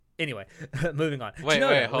Anyway, moving on. Wait, What do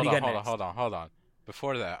you got next? hold on.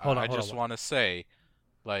 Before that, Hold on, I hold just on. want to say,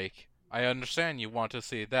 like, I understand you want to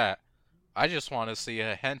see that. I just want to see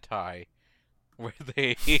a hentai where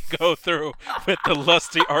they go through with the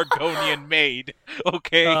lusty Argonian maid.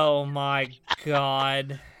 Okay. Oh my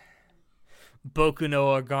god. Boku no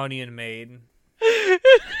Argonian maid.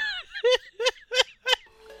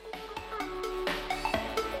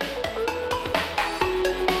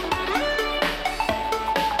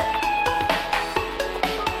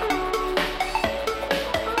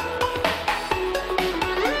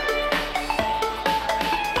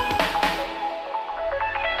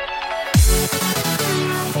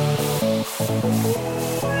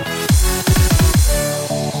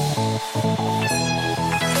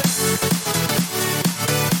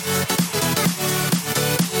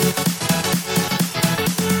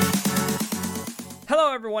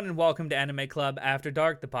 Hello, everyone, and welcome to Anime Club After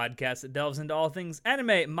Dark, the podcast that delves into all things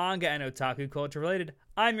anime, manga, and otaku culture related.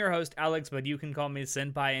 I'm your host, Alex, but you can call me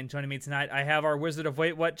Senpai, and joining me tonight, I have our Wizard of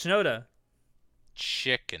Wait What, Shinoda.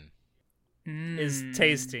 Chicken. Is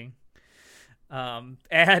tasty. And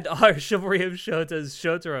our Chivalry of Shota's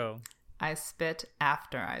Shotaro. I spit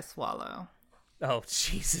after I swallow. Oh,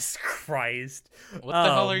 Jesus Christ. What the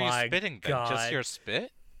hell Oh are you my spitting then? God. Just your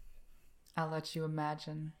spit? I'll let you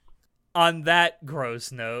imagine. On that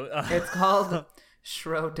gross note, It's called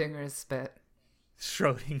Schrodinger's spit.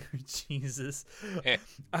 Schrodinger, Jesus. Eh,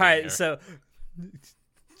 All right, Dinger. so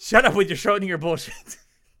shut up with your Schrodinger bullshit.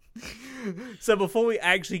 So before we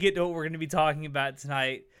actually get to what we're going to be talking about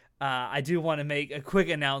tonight, I do want to make a quick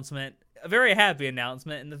announcement, a very happy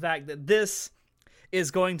announcement, in the fact that this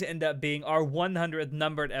is going to end up being our 100th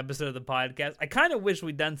numbered episode of the podcast. I kind of wish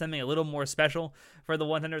we'd done something a little more special for the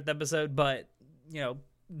 100th episode, but, you know,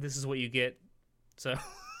 this is what you get. So,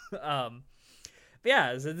 but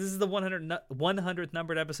yeah, so this is the 100th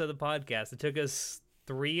numbered episode of the podcast. It took us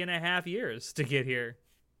 3.5 years to get here.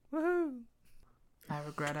 Woohoo! I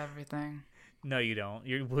regret everything. No, you don't.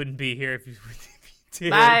 You wouldn't be here if you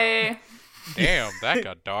did. Bye! Damn, that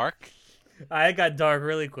got dark. I got dark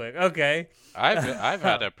really quick. Okay. I've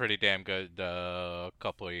had a pretty damn good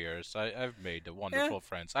couple of years. I've made wonderful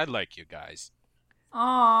friends. I like you guys.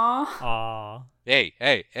 Aww. Aw.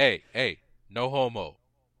 Hey, no homo.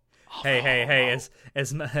 Hey.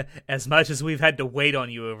 As much as we've had to wait on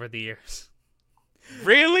you over the years.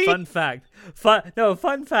 Really? Fun fact.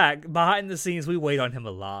 Fun fact. Behind the scenes, we wait on him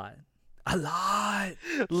a lot. A lot.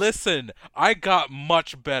 Listen, I got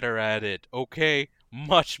much better at it, okay?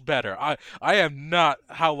 Much better. I am not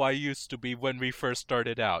how I used to be when we first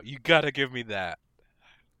started out. You gotta give me that.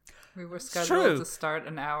 We were true. scheduled to start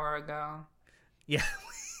an hour ago. Yeah.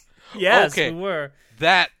 Yes, Okay. we were.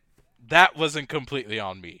 That wasn't completely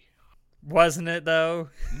on me. Wasn't it though?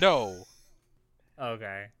 No.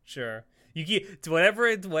 Okay, sure. You get whatever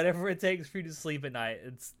it takes for you to sleep at night.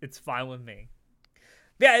 It's fine with me.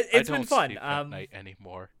 Yeah, it's I don't been fun. sleep at night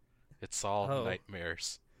anymore. It's all Oh.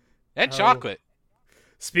 nightmares. And Oh. chocolate.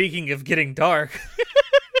 Speaking of getting dark,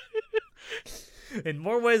 in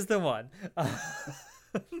more ways than one.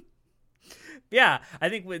 Yeah, I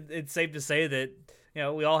think it's safe to say that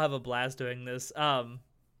we all have a blast doing this.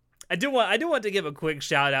 I do want to give a quick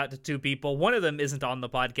shout out to two people. One of them isn't on the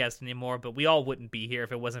podcast anymore, but we all wouldn't be here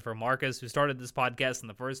if it wasn't for Marcus, who started this podcast in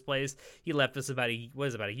the first place. He left us about a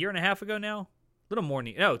year and a half ago now, a little more.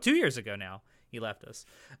 2 years ago now. He left us,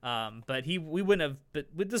 but we wouldn't have. But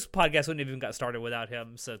with this podcast, wouldn't have even got started without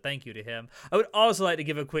him. So thank you to him. I would also like to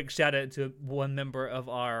give a quick shout out to one member of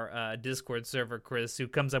our Discord server, Chris,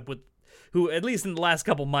 who at least in the last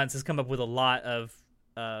couple months has come up with a lot of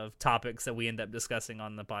topics that we end up discussing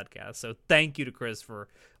on the podcast. So thank you to Chris for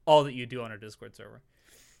all that you do on our Discord server.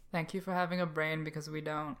 Thank you for having a brain because we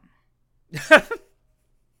don't.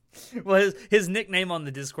 Well, his nickname on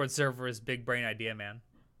the Discord server is Big Brain Idea Man.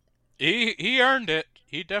 He earned it.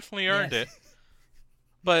 He definitely earned it.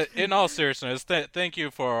 But in all seriousness, thank you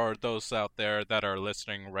for those out there that are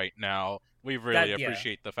listening right now. We really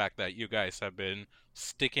appreciate the fact that you guys have been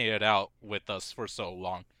sticking it out with us for so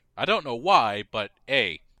long. I don't know why, but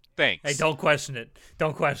hey, thanks. Hey, don't question it.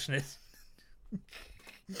 Don't question it.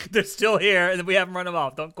 They're still here, and we haven't run them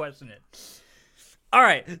off. Don't question it. All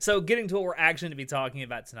right, so getting to what we're actually going to be talking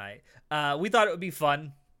about tonight. We thought it would be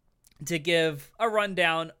fun to give a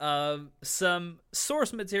rundown of some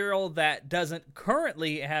source material that doesn't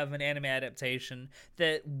currently have an anime adaptation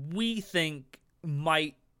that we think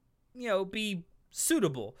might, be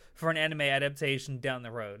suitable for an anime adaptation down the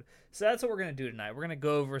road. So that's what we're going to do tonight. We're going to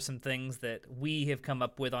go over some things that we have come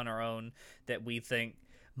up with on our own that we think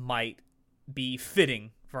might be fitting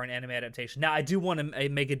for an anime adaptation. Now, I do want to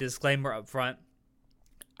make a disclaimer up front.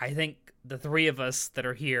 I think the three of us that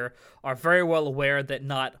are here are very well aware that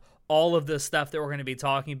not all of the stuff that we're going to be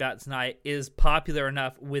talking about tonight is popular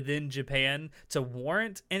enough within Japan to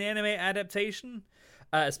warrant an anime adaptation,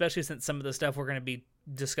 especially since some of the stuff we're going to be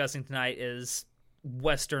discussing tonight is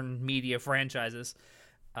Western media franchises.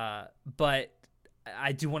 But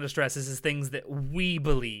I do want to stress this is things that we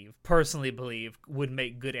personally believe, would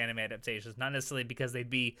make good anime adaptations, not necessarily because they'd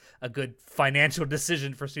be a good financial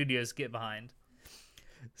decision for studios to get behind.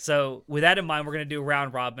 So with that in mind, we're going to do a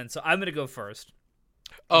round robin. So I'm going to go first.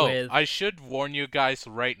 I should warn you guys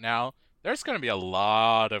right now. There's going to be a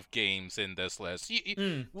lot of games in this list.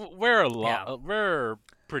 We're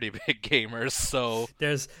pretty big gamers, so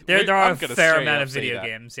there are a fair amount of video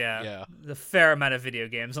games. Yeah, the fair amount of video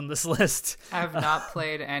games on this list. I have not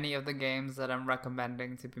played any of the games that I'm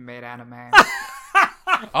recommending to be made anime.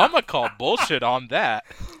 I'm gonna call bullshit on that.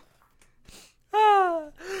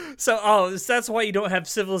 So, that's why you don't have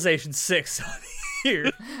Civilization 6 on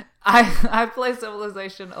here. I play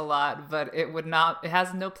Civilization a lot, but it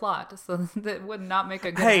has no plot, so that would not make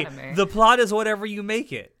a good anime. The plot is whatever you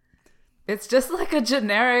make it. It's just like a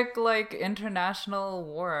generic, like, international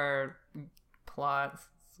war plot.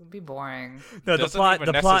 It'd be boring. No, the plot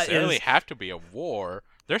necessarily have to be a war.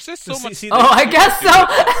 There's just so much. I guess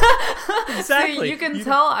so. Exactly. See, you can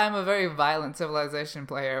tell I'm a very violent Civilization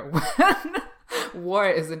player when war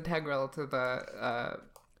is integral to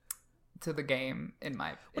the game in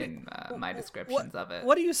my descriptions of it.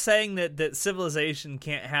 What are you saying that Civilization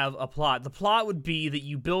can't have a plot? The plot would be that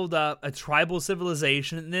you build up a tribal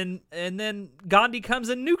civilization and then Gandhi comes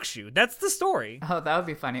and nukes you. That's the story. Oh, that would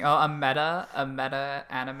be funny. Oh, a meta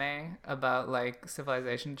anime about like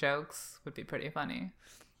civilization jokes would be pretty funny.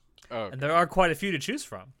 Okay. And there are quite a few to choose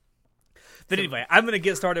from. But anyway, I'm going to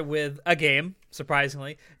get started with a game,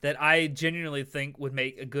 surprisingly, that I genuinely think would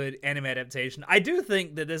make a good anime adaptation. I do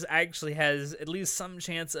think that this actually has at least some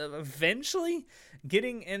chance of eventually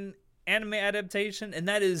getting an anime adaptation, and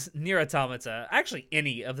that is Nier Automata. Actually,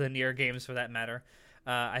 any of the Nier games, for that matter,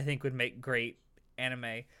 I think would make great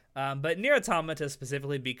anime. But Nier Automata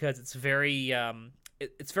specifically because it's very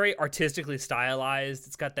artistically stylized.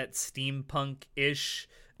 It's got that steampunk-ish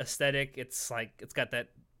aesthetic. It's got that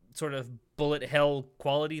sort of bullet hell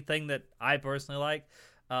quality thing that I personally like.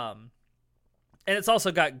 And it's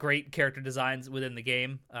also got great character designs within the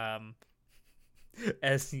game.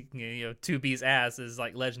 As you know, 2B's ass is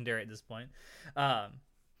like legendary at this point. But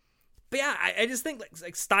yeah, I just think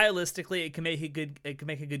like stylistically it can make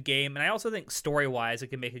a good game, and I also think story-wise it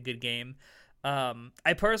can make a good game.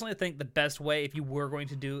 I personally think the best way, if you were going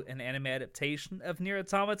to do an anime adaptation of Nier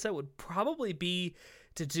Automata, would probably be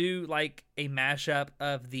to do like a mashup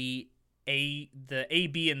of the A,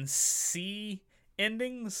 B, and C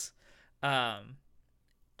endings. Doesn't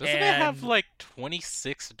it have like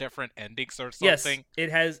 26 different endings or something?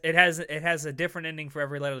 Yes, it has a different ending for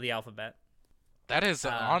every letter of the alphabet. That is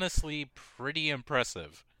honestly pretty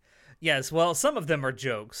impressive. Yes, well, some of them are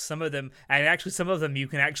jokes. Some of them you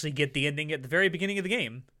can actually get the ending at the very beginning of the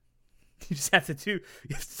game. You just have to do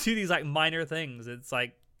these like minor things. It's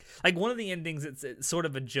like one of the endings, it's sort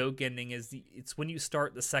of a joke ending, it's when you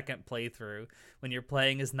start the second playthrough, when you're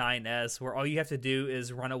playing as 9S, where all you have to do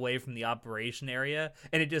is run away from the operation area,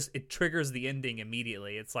 and it triggers the ending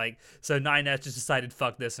immediately. It's like, so 9S just decided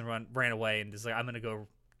fuck this and ran away and just like, I'm gonna go,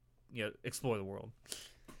 explore the world.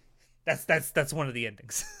 That's one of the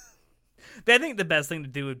endings. But I think the best thing to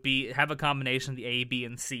do would be have a combination of the A, B,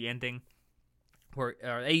 and C ending, or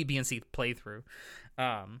A, B, and C playthrough.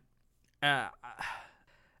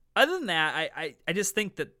 Other than that, I just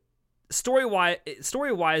think that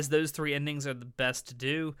story-wise, those three endings are the best to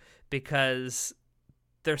do because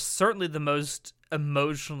they're certainly the most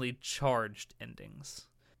emotionally charged endings.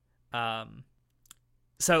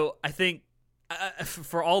 So I think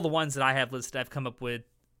for all the ones that I have listed, I've come up with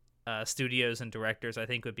studios and directors I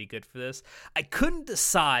think would be good for this. I couldn't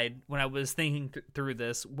decide when I was thinking through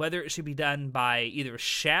this whether it should be done by either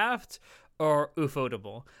Shaft or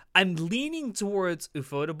Ufotable. I'm leaning towards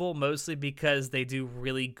Ufotable mostly because they do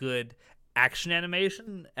really good action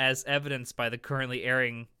animation, as evidenced by the currently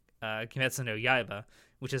airing Kimetsu no Yaiba,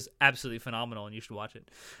 which is absolutely phenomenal, and you should watch it.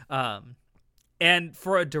 And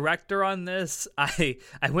for a director on this, I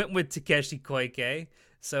went with Takeshi Koike.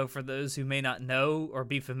 So for those who may not know or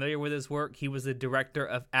be familiar with his work, he was the director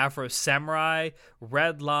of Afro Samurai,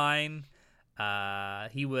 Red Line.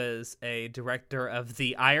 He was a director of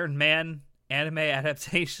the Iron Man anime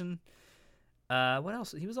adaptation. What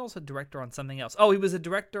else? He was also a director on something else. Oh, he was a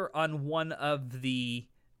director on one of the,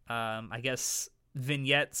 I guess,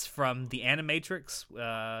 vignettes from the Animatrix,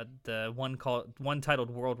 the one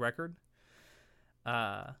titled World Record.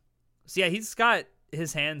 So yeah, he's got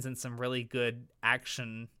his hands in some really good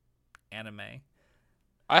action anime.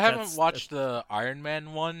 I haven't watched the Iron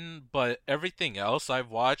Man one, but everything else I've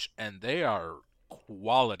watched, and they are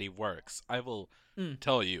quality works. I will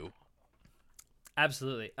tell you.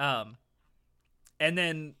 Absolutely. And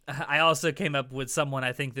then I also came up with someone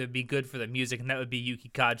I think that would be good for the music, and that would be Yuki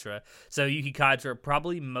Kadra. So Yuki Kadra,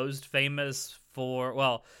 probably most famous for,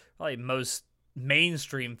 well, probably most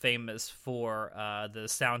mainstream famous for the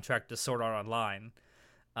soundtrack to Sword Art Online,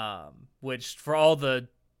 which for all the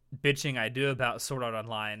bitching I do about Sword Art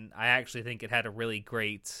Online, I actually think it had a really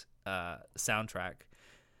great soundtrack.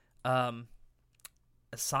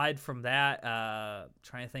 Aside from that,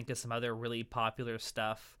 trying to think of some other really popular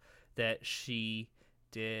stuff that she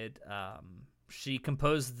did. She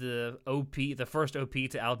composed the OP, the first OP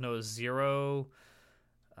to Aldno's Zero.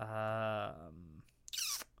 I'm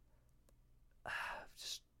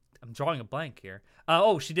drawing a blank here.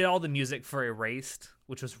 She did all the music for Erased,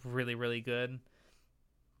 which was really, really good.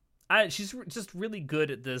 She's just really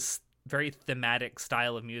good at this very thematic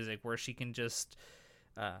style of music where she can just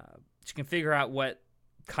she can figure out what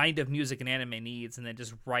kind of music an anime needs and then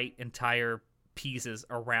just write entire pieces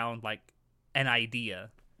around like an idea.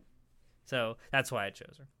 So that's why I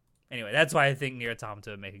chose her. Anyway, that's why I think Nier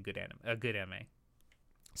Automata would make a good anime.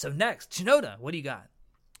 So next, Shinoda, what do you got?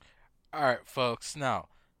 All right, folks. Now,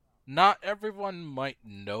 not everyone might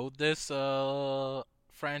know this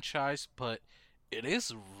franchise, but it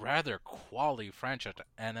is rather quality franchise,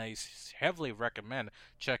 and I heavily recommend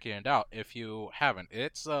checking it out if you haven't.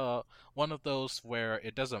 It's one of those where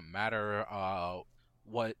it doesn't matter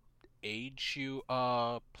what age you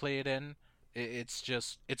play it in.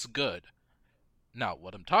 It's good. Now,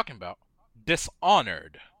 what I'm talking about,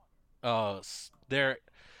 Dishonored. They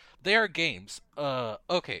are games.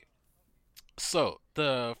 Okay. So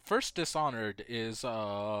the first Dishonored is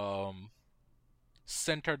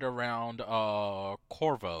centered around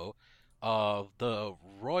Corvo, the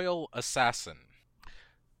royal assassin.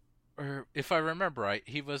 Or if I remember right,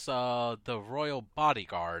 he was the royal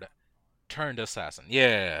bodyguard turned assassin.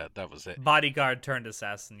 Yeah, that was it. Bodyguard turned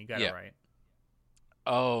assassin. You got it right.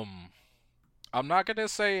 I'm not gonna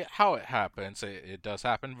say how it happens. It does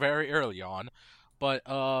happen very early on,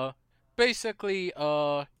 but basically,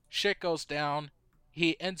 shit goes down.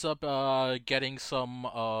 He ends up getting some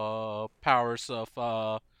powers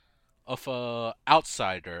of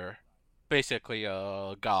outsider, basically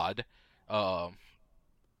a god,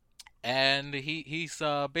 and he's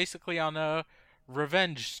basically on a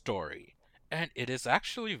revenge story. And it is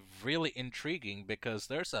actually really intriguing because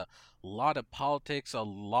there's a lot of politics, a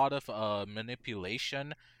lot of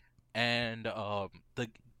manipulation, and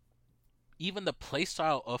even the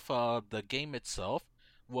playstyle of the game itself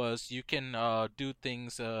was you can do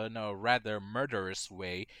things in a rather murderous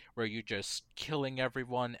way, where you're just killing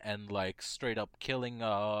everyone and like straight up killing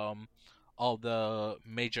all the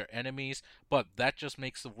major enemies, but that just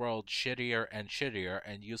makes the world shittier and shittier,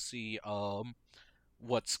 and you see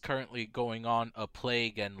what's currently going on, a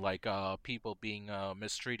plague and like people being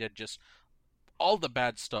mistreated, just all the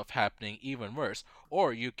bad stuff happening even worse.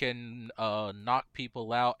 Or you can knock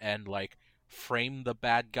people out and like frame the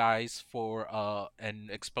bad guys for and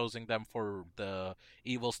exposing them for the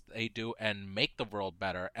evils they do and make the world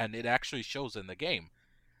better, and it actually shows in the game.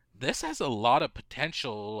 This has a lot of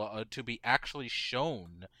potential to be actually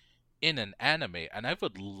shown in an anime, and I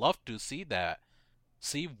would love to see that.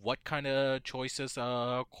 See what kind of choices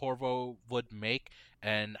Corvo would make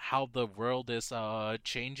and how the world is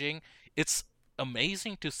changing. It's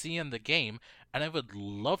amazing to see in the game, and I would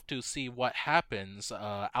love to see what happens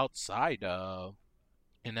outside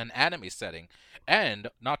in an anime setting. And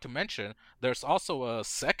not to mention, there's also a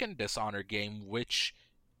second Dishonored game which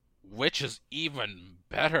is even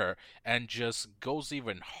better and just goes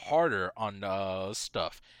even harder on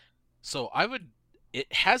stuff. So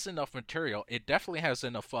it has enough material, it definitely has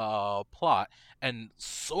enough plot, and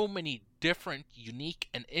so many different, unique,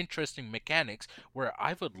 and interesting mechanics where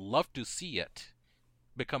I would love to see it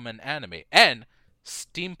become an anime. And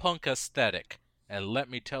steampunk aesthetic. And let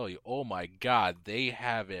me tell you, oh my god, they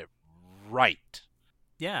have it right.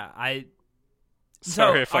 Yeah,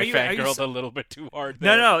 Sorry if I fangirled a little bit too hard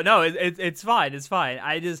there. No, it's fine, it's fine.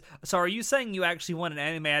 So are you saying you actually want an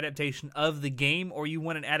anime adaptation of the game, or you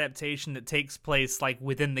want an adaptation that takes place, like,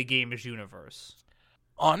 within the game's universe?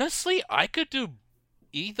 Honestly, I could do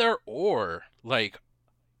either or. Like,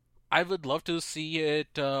 I would love to see it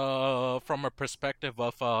from a perspective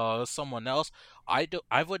of someone else. I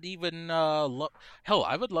would even I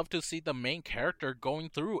would love to see the main character going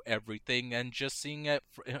through everything and just seeing it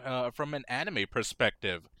from an anime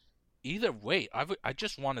perspective. either way, I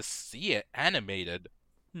just want to see it animated.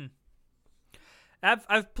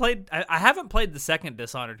 I've played. I haven't played the second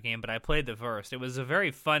Dishonored game, but I played the first. It was a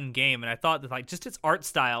very fun game, and I thought that like just its art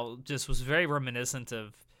style just was very reminiscent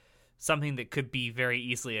of something that could be very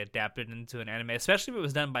easily adapted into an anime, especially if it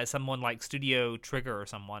was done by someone like Studio Trigger or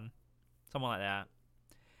someone like that.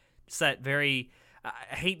 Just that very.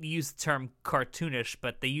 I hate to use the term cartoonish,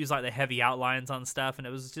 but they use like the heavy outlines on stuff, and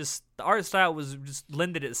it was just the art style was just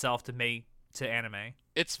lended itself to anime.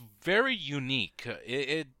 It's very unique.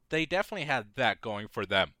 They definitely had that going for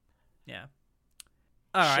them. Yeah.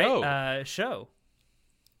 All right. Show.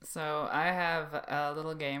 So I have a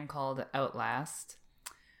little game called Outlast,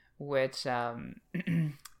 which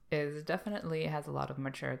is definitely has a lot of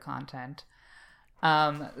mature content.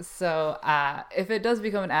 So if it does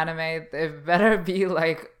become an anime, it better be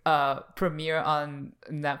like a premiere on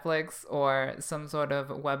Netflix or some sort of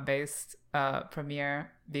web-based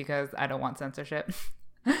premiere, because I don't want censorship,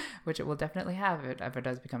 which it will definitely have if it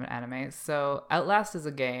does become an anime. So Outlast is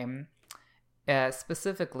a game.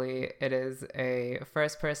 Specifically, it is a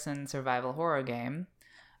first-person survival horror game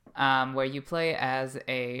where you play as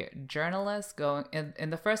a journalist.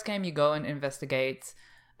 In the first game, you go and investigate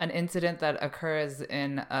an incident that occurs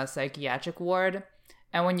in a psychiatric ward.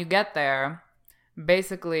 And when you get there,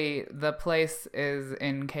 basically the place is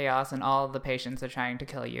in chaos and all of the patients are trying to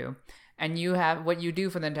kill you. And what you do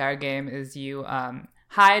for the entire game is you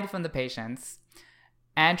hide from the patients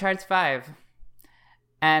and try to survive.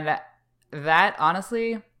 And that,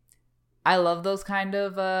 honestly, I love those kind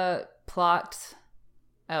of plot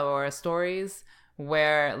or stories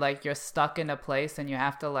where like you're stuck in a place and you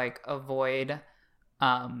have to like avoid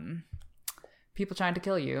people trying to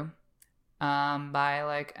kill you by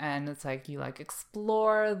like, and it's like you like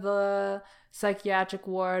explore the psychiatric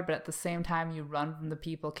ward, but at the same time you run from the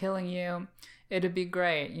people killing you. It'd be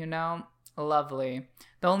great, lovely.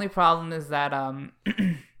 The only problem is that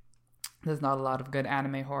there's not a lot of good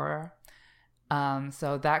anime horror,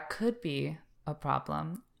 so that could be a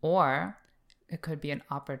problem, or it could be an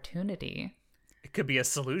opportunity. It could be a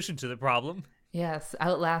solution to the problem. Yes,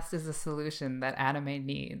 Outlast is a solution that anime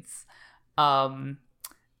needs. The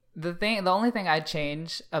only thing I'd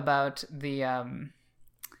change about the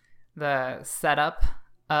setup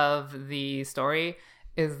of the story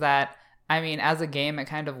is that, I mean, as a game, it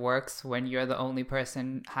kind of works when you're the only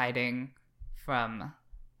person hiding from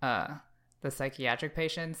the psychiatric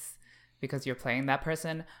patients because you're playing that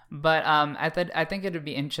person. But I think it would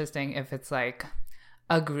be interesting if it's like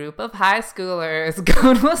a group of high schoolers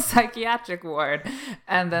go to a psychiatric ward,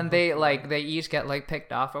 and then they each get like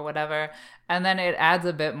picked off or whatever, and then it adds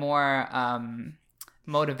a bit more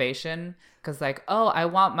motivation, because like, oh, I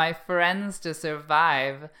want my friends to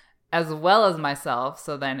survive as well as myself,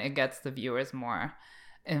 so then it gets the viewers more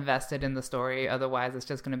invested in the story. Otherwise it's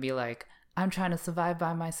just going to be like, I'm trying to survive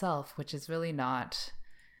by myself, which is really not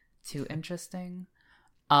too interesting.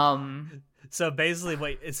 So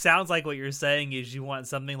basically, it sounds like what you're saying is you want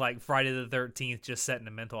something like Friday the 13th, just set in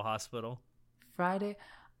a mental hospital. Friday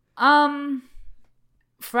the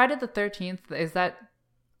 13th, is that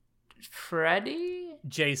Freddy?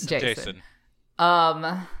 Jason.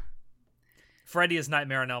 Freddy is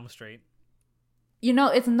Nightmare on Elm Street.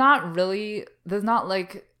 It's not really. There's not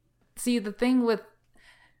like. See, the thing with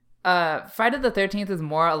Friday the 13th is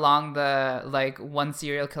more along the like one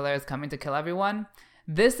serial killer is coming to kill everyone.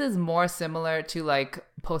 This is more similar to like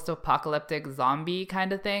post-apocalyptic zombie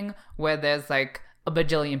kind of thing, where there's like a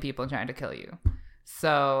bajillion people trying to kill you.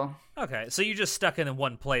 So okay, so you're just stuck in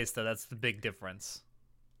one place, though. That's the big difference.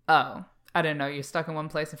 Oh, I didn't know you're stuck in one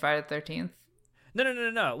place in Friday the 13th.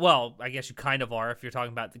 No. Well, I guess you kind of are if you're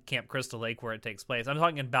talking about the Camp Crystal Lake where it takes place. I'm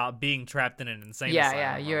talking about being trapped in an insane asylum.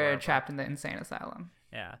 Yeah, you're trapped in the insane asylum.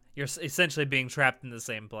 Yeah, you're essentially being trapped in the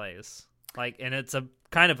same place. Like, and it's a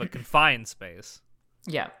kind of a confined space.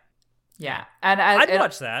 Yeah. And I'd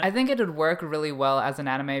watch that. I think it would work really well as an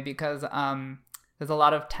anime because there's a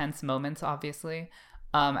lot of tense moments, obviously.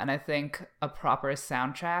 And I think a proper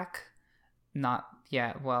soundtrack, I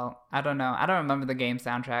don't know. I don't remember the game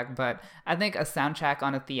soundtrack, but I think a soundtrack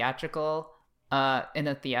on a theatrical, in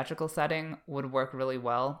a theatrical setting would work really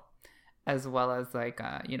well, as well as like,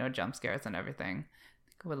 jump scares and everything.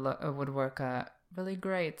 It would work really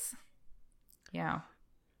great. Yeah.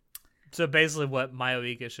 So basically what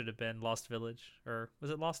Mayoiga should have been, Lost Village, or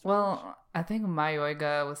was it Lost Village? Well, I think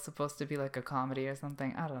Mayoiga was supposed to be like a comedy or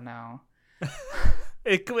something. I don't know.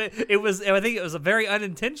 It was. I think it was a very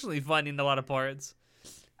unintentionally funny in a lot of parts.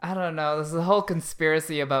 I don't know. There's a whole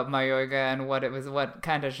conspiracy about Mayoiga and what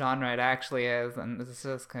kind of genre it actually is, and it's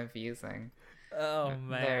just confusing. Oh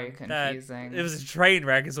man, very confusing. It was a train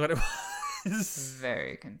wreck, is what it was.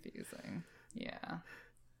 Very confusing. Yeah.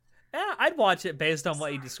 Yeah, I'd watch it based on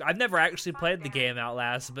what you described. I've never actually played the game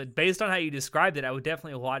Outlast, but based on how you described it, I would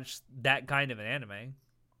definitely watch that kind of an anime.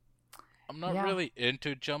 I'm not really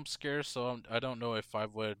into jump scares, so I don't know if I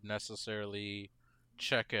would necessarily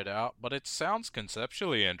check it out, but it sounds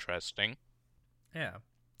conceptually interesting. Yeah.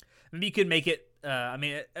 Maybe you could make it,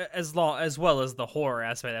 as well as the horror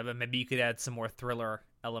aspect of it, maybe you could add some more thriller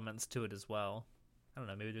elements to it as well. I don't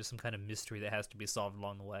know, maybe there's some kind of mystery that has to be solved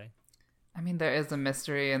along the way. I mean, there is a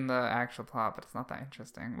mystery in the actual plot, but it's not that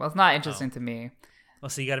interesting. Well, it's not interesting to me. Well,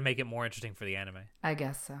 so you got to make it more interesting for the anime. I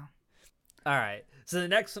guess so. All right. So the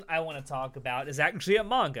next one I want to talk about is actually a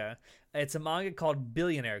manga. It's a manga called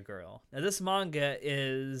Billionaire Girl. Now, this manga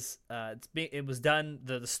is it was done.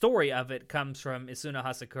 The story of it comes from Isuna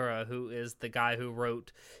Hasakura, who is the guy who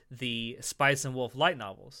wrote the Spice and Wolf light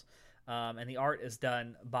novels. And the art is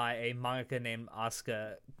done by a mangaka named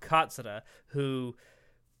Asuka Katsura, who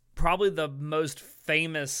probably the most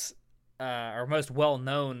famous or most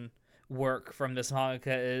well-known work from this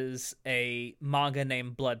manga is a manga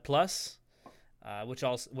named Blood Plus, which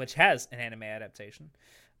has an anime adaptation,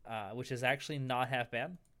 which is actually not half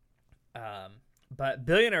bad. But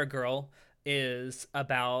Billionaire Girl is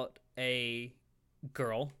about a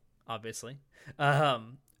girl, obviously,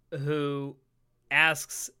 who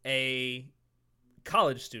asks a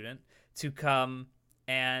college student to come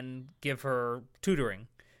and give her tutoring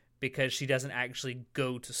because she doesn't actually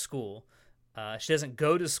go to school. She doesn't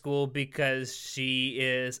go to school because she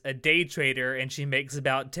is a day trader and she makes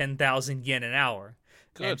about 10,000 yen an hour.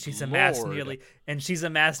 Good she's Lord.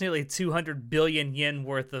 amassed nearly 200 billion yen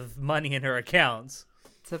worth of money in her accounts.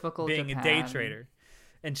 Typical being Japan. a day trader.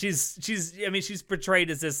 And she's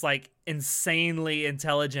portrayed as this like insanely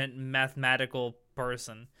intelligent mathematical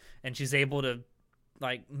person, and she's able to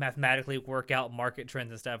like mathematically work out market trends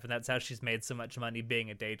and stuff, and that's how she's made so much money being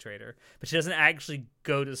a day trader. But she doesn't actually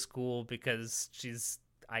go to school because she's,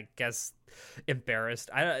 I guess, embarrassed.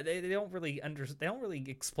 They don't really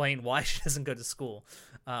explain why she doesn't go to school.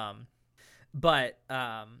 But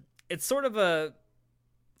it's sort of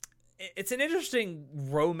it's an interesting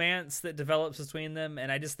romance that develops between them,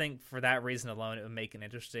 and I just think for that reason alone it would make an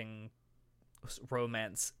interesting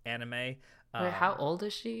romance anime. Wait, how old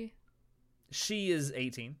is she? She is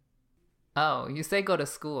 18. Oh, you say go to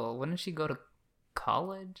school. Wouldn't she go to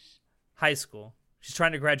college? High school. She's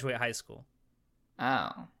trying to graduate high school. Oh,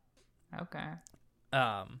 okay.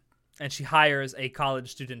 And she hires a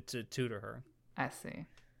college student to tutor her. I see.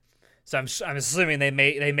 So I'm assuming they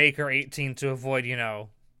make her 18 to avoid,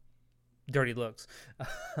 dirty looks.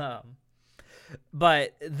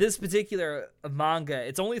 But this particular manga,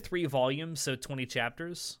 it's only 3 volumes, so 20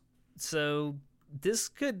 chapters. So this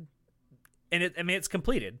could, and it's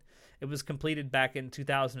completed. It was completed back in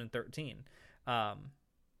 2013.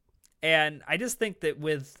 And I just think that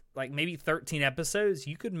with like maybe 13 episodes,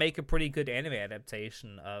 you could make a pretty good anime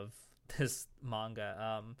adaptation of this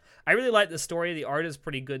manga. I really like the story. The art is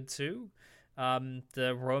pretty good too.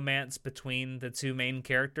 The romance between the two main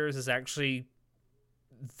characters is actually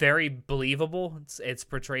very believable. It's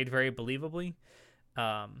portrayed very believably.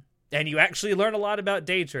 And you actually learn a lot about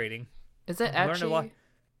day trading. Is it ecchi?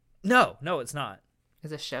 No, it's not.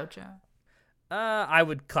 Is it shoujo? I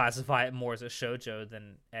would classify it more as a shoujo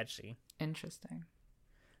than ecchi. Interesting.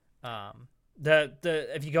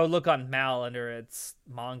 If you go look on Mal under its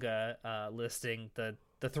manga listing,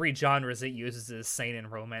 the 3 genres it uses is seinen,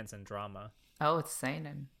 romance, and drama. Oh, it's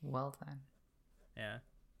seinen. Well then. Yeah.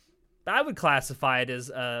 But I would classify it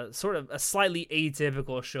as sort of a slightly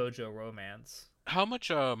atypical shoujo romance. How much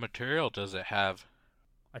material does it have?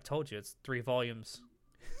 I told you, it's 3 volumes.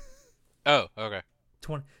 Oh, okay.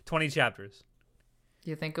 20 chapters. Do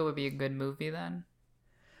you think it would be a good movie then?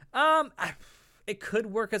 It could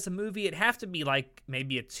work as a movie. It'd have to be like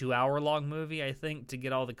maybe a 2-hour long movie, I think, to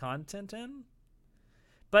get all the content in.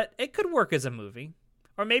 But it could work as a movie.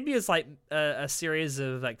 Or maybe it's like a series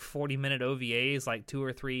of like 40-minute OVAs, like 2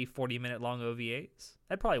 or 3 40-minute long OVAs.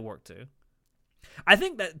 That'd probably work too. I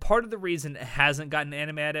think that part of the reason it hasn't gotten an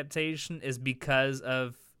anime adaptation is because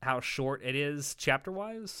of how short it is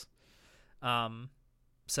chapter-wise.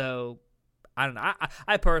 So I don't know.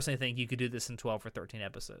 I personally think you could do this in 12 or 13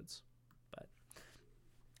 episodes.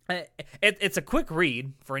 But it's a quick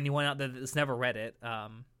read for anyone out there that's never read it.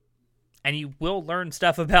 And you will learn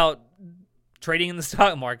stuff about trading in the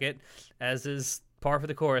stock market, as is par for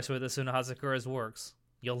the course with Isuna Hasakura's works.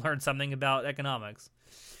 You'll learn something about economics.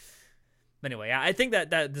 But anyway, I think that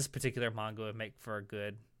this particular manga would make for a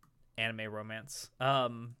good anime romance.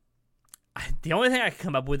 The only thing I can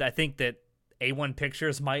come up with, I think that A1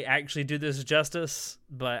 Pictures might actually do this justice,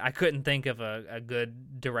 but I couldn't think of a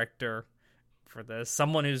good director for this.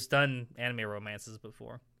 Someone who's done anime romances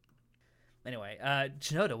before. Anyway,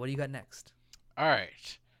 Shinoda, what do you got next? All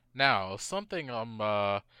right. Now, something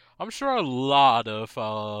I'm sure a lot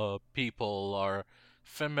of people are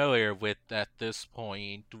familiar with at this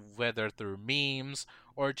point, whether through memes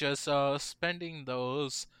or just spending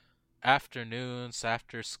those afternoons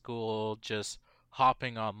after school just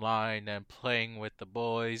hopping online and playing with the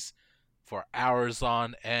boys for hours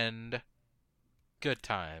on end. Good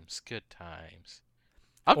times, good times.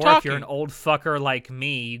 If you're an old fucker like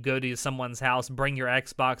me, you go to someone's house, bring your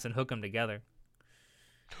Xbox, and hook them together.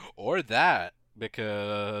 Or that,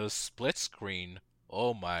 because split screen,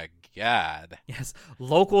 oh my god. Yes,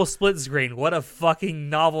 local split screen. What a fucking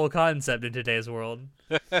novel concept in today's world.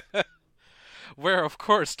 We're, of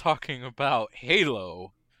course, talking about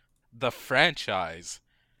Halo, the franchise.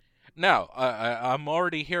 Now, I'm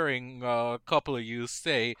already hearing a couple of you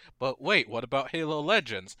say, but wait, what about Halo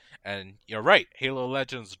Legends? And you're right, Halo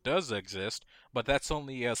Legends does exist, but that's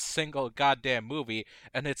only a single goddamn movie,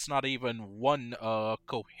 and it's not even one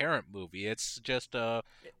coherent movie. It's just a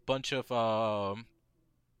bunch of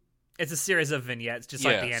It's a series of vignettes, just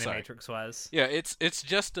like the Animatrix was. Yeah, it's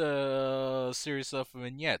just a series of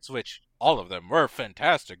vignettes, which all of them were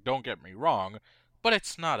fantastic, don't get me wrong, but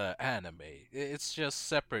it's not an anime. It's just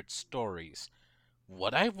separate stories.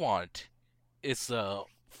 What I want is a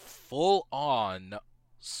full-on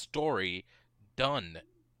story done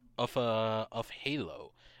of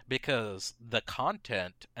Halo, because the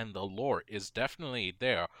content and the lore is definitely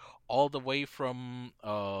there, all the way from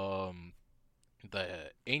the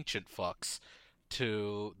ancient fucks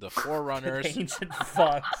to the Forerunners. The ancient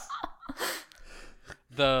fucks.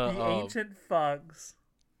 The ancient fucks.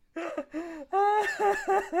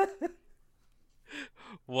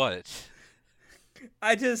 What?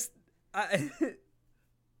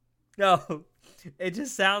 No, it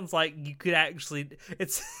just sounds like you could actually.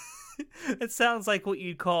 It sounds like what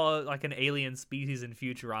you'd call like an alien species in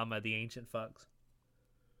Futurama, the ancient fucks.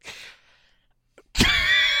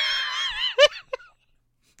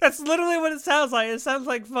 That's literally what it sounds like. It sounds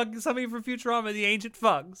like fucking something from Futurama, the ancient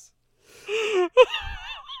fucks. Oh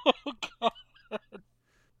god.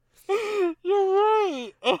 You're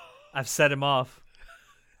right. I've set him off.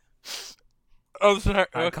 I'm sorry.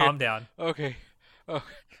 All right, okay. calm down. Okay.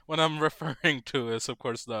 What I'm referring to is, of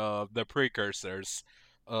course, the precursors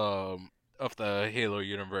of the Halo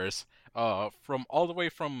universe. From all the way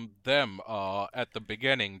from them at the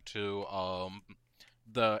beginning to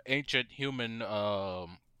the ancient human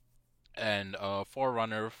and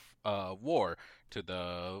Forerunner war, to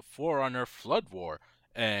the Forerunner Flood War,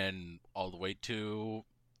 and all the way to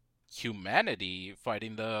humanity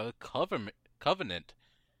fighting the Covenant.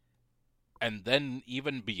 And then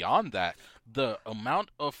even beyond that, the amount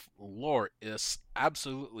of lore is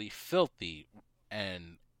absolutely filthy,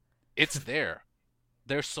 and it's there.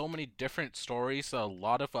 There's so many different stories, a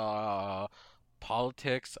lot of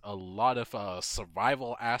politics, a lot of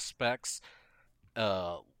survival aspects,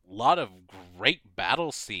 a lot of great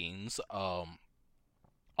battle scenes.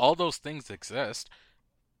 All those things exist.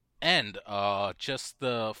 And just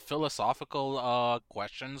the philosophical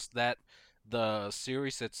questions that the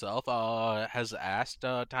series itself has asked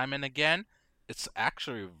time and again. It's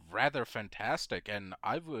actually rather fantastic, and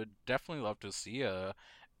I would definitely love to see a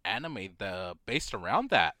anime based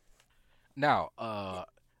around that. Now,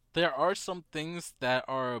 there are some things that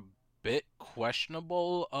are a bit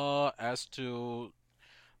questionable as to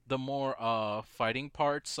the more fighting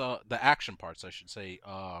parts, the action parts, I should say,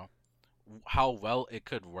 how well it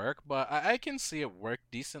could work, but I can see it work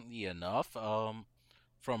decently enough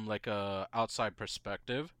from like a outside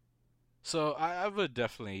perspective. So I would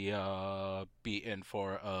definitely be in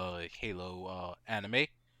for a Halo anime.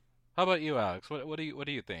 How about you, Alex? What do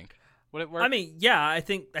you think? Would it work? I mean, yeah, I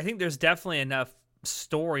think there's definitely enough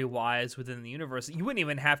story-wise within the universe. You wouldn't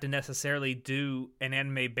even have to necessarily do an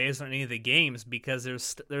anime based on any of the games, because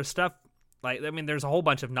there's stuff like, I mean, there's a whole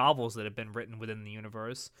bunch of novels that have been written within the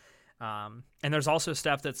universe. And there's also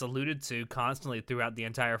stuff that's alluded to constantly throughout the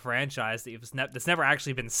entire franchise that's never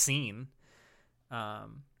actually been seen. So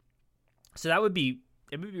it would be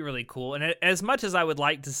really cool. And as much as I would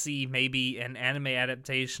like to see maybe an anime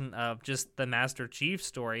adaptation of just the Master Chief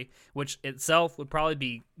story, which itself would probably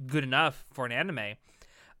be good enough for an anime,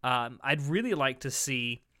 I'd really like to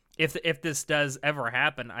see, if this does ever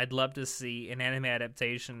happen, I'd love to see an anime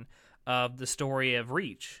adaptation of the story of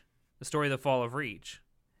Reach, the story of the fall of Reach.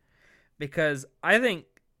 Because I think,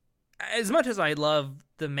 as much as I love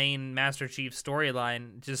the main Master Chief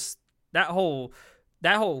storyline, just that whole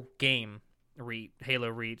game Halo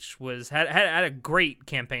Reach had a great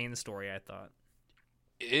campaign story, I thought.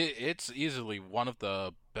 It's easily one of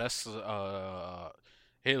the best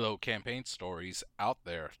Halo campaign stories out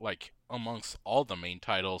there, like amongst all the main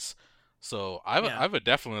titles. So I would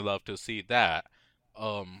definitely love to see that.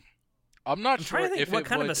 I'm not sure if it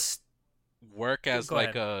would work as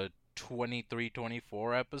like a 23,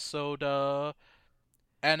 24 episode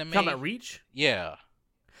anime. Talking about Reach? Yeah.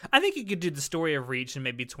 I think you could do the story of Reach in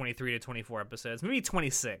maybe 23 to 24 episodes, maybe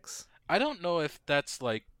 26. I don't know if that's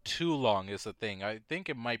like too long is a thing. I think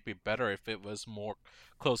it might be better if it was more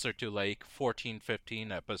closer to like 14,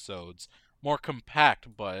 15 episodes. More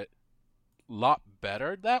compact, but a lot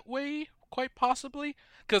better that way, quite possibly.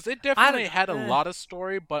 Because it definitely had a lot of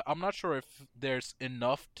story, but I'm not sure if there's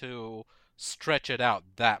enough to stretch it out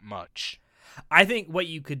that much. I think what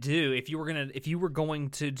you could do if you were going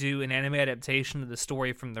to do an anime adaptation of the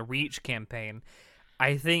story from the Reach campaign,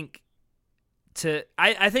 I think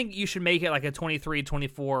you should make it like a 23,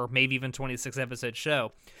 24, maybe even 26 episode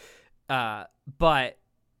show. But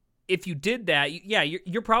if you did that,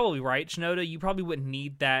 you're probably right, Shinoda. You probably wouldn't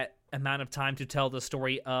need that amount of time to tell the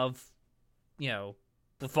story of,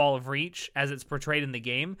 the fall of Reach as it's portrayed in the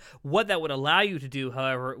game. What that would allow you to do,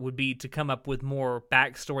 however, would be to come up with more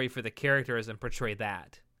backstory for the characters and portray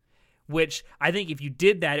that. Which, I think if you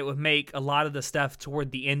did that, it would make a lot of the stuff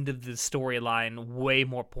toward the end of the storyline way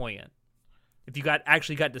more poignant. If you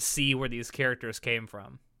actually got to see where these characters came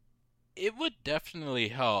from. It would definitely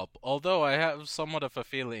help, although I have somewhat of a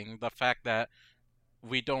feeling the fact that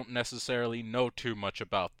we don't necessarily know too much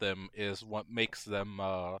about them is what makes them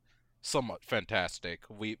somewhat fantastic.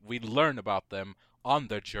 We learn about them on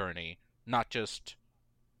the journey, not just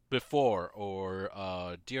before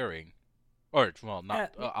or during. Or, well,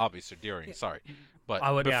 not obviously during, sorry. But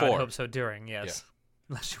before. Yeah, I hope so, during, yes. Yeah.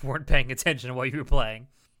 Unless you weren't paying attention while you were playing.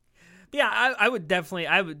 Yeah, I would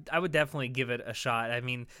definitely give it a shot. I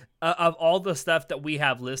mean, of all the stuff that we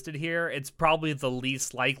have listed here, it's probably the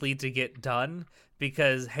least likely to get done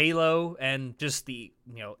because Halo and just the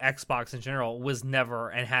Xbox in general was never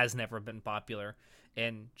and has never been popular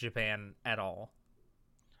in Japan at all.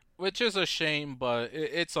 Which is a shame, but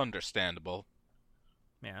it's understandable.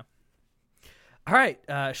 Yeah. All right,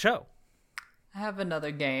 show. I have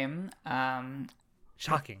another game.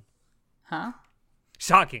 Shocking. Huh?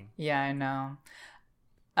 Shocking. Yeah, I know.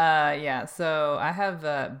 Yeah, so I have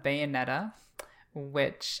Bayonetta,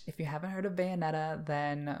 which, if you haven't heard of Bayonetta,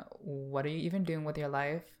 then what are you even doing with your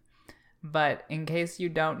life? But in case you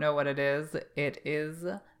don't know what it is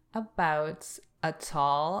about a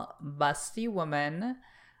tall, busty woman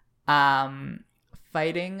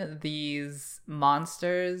fighting these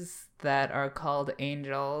monsters that are called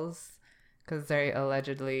angels, because they're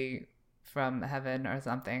allegedly from heaven or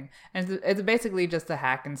something. And it's basically just a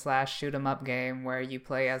hack and slash shoot 'em up game where you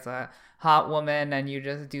play as a hot woman and you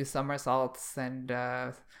just do somersaults and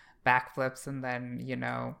backflips and then,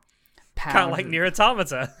 pound. Kind of like Nier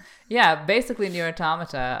Automata. Yeah, basically Nier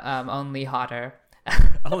Automata, only hotter.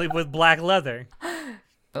 Only with black leather.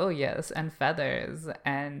 Oh, yes, and feathers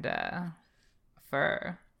and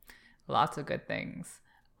fur. Lots of good things.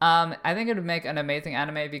 I think it would make an amazing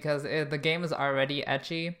anime because the game is already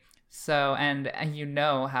ecchi. So, and you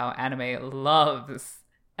know how anime loves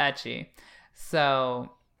ecchi.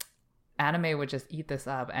 So, anime would just eat this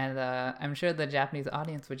up. And I'm sure the Japanese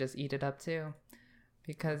audience would just eat it up too.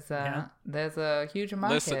 Because there's a huge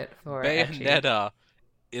market for Bayonetta ecchi.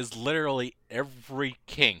 Is literally every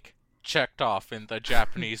kink checked off in the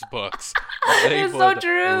Japanese books. It's so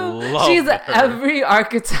true. She's every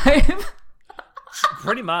archetype.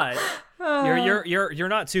 Pretty much. You're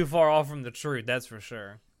not too far off from the truth, that's for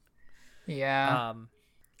sure. Yeah.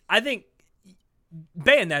 I think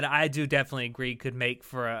Bayonetta, I do definitely agree, could make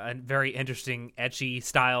for a very interesting ecchi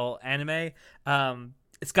style anime.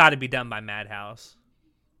 It's got to be done by Madhouse.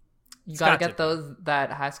 You gotta get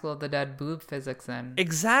that High School of the Dead boob physics in.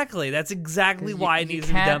 Exactly. That's exactly why it needs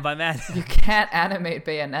to be done by Madhouse. You can't animate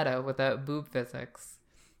Bayonetta without boob physics.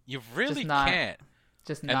 You really can't.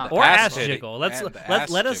 Just not. Or ass jiggle. Let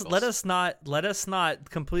us not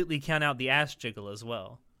completely count out the ass jiggle as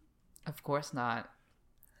well. Of course not.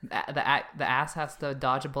 The ass has to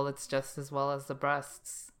dodge bullets just as well as the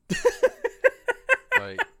breasts.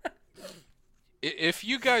 Like, if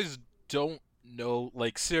you guys don't know,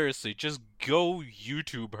 like, seriously, just go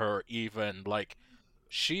YouTube her even. Like,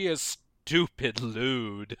 she is stupid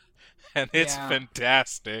lewd, and it's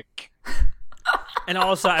fantastic. And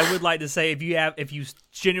also, I would like to say, if you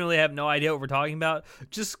genuinely have no idea what we're talking about,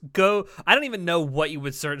 just go. I don't even know what you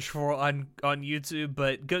would search for on YouTube,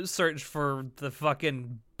 but go search for the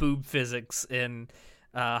fucking boob physics in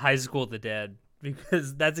High School of the Dead,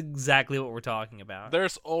 because that's exactly what we're talking about.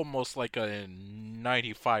 There's almost like a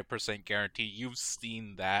 95% guarantee you've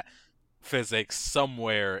seen that physics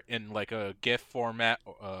somewhere in like a GIF format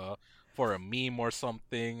for a meme or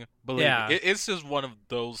something. Believe me, it's just one of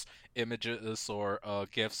those images or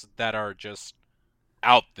GIFs that are just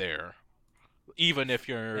out there. Even if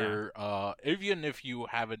you're even if you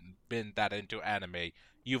haven't been that into anime,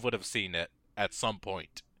 you would have seen it at some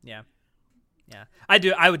point. Yeah.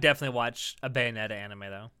 I would definitely watch a Bayonetta anime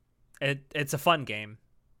though. It's a fun game.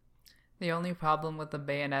 The only problem with the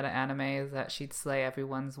Bayonetta anime is that she'd slay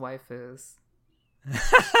everyone's waifus.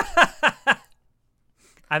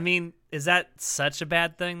 I mean, is that such a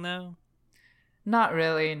bad thing though? Not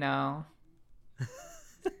really, no.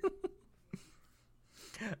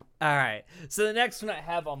 All right. So the next one I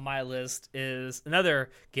have on my list is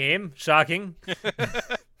another game. Shocking.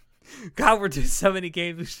 God, we're doing so many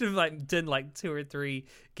games. We should have done 2 or 3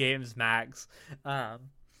 games max. But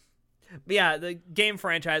yeah, the game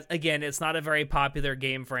franchise, again, it's not a very popular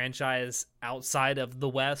game franchise outside of the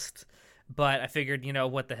West, but I figured,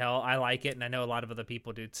 what the hell, I like it, and I know a lot of other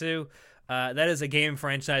people do too. That is a game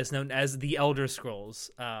franchise known as The Elder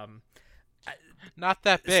Scrolls. Not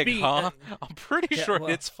that big, huh? I'm pretty sure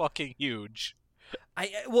it's fucking huge.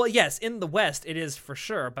 Well, yes, in the West it is for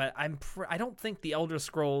sure, but I don't think The Elder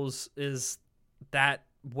Scrolls is that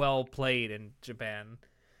well played in Japan.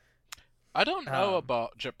 I don't know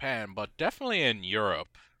about Japan, but definitely in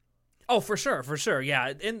Europe. Oh, for sure,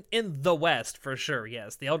 yeah. In the West, for sure,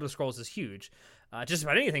 yes. The Elder Scrolls is huge. Just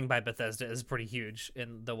about anything by Bethesda is pretty huge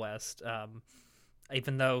in the West.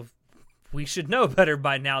 Even though we should know better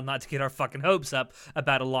by now not to get our fucking hopes up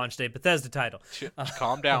about a launch day Bethesda title.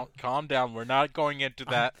 Calm down. We're not going into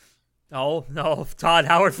that. Oh, no, Todd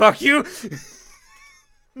Howard, fuck you.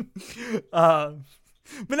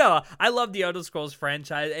 But no, I love the Elder Scrolls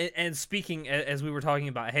franchise. And speaking, as we were talking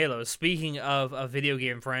about Halo, speaking of a video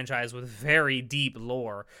game franchise with very deep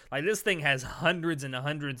lore, this thing has hundreds and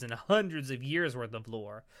hundreds and hundreds of years worth of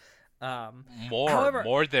lore.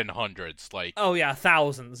 More than hundreds, oh yeah,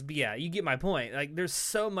 thousands. But yeah, you get my point. There's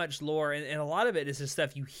so much lore, and a lot of it is just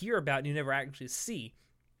stuff you hear about and you never actually see.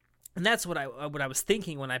 And that's what I was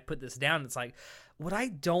thinking when I put this down. It's what I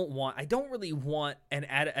don't really want an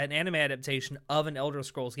anime adaptation of an Elder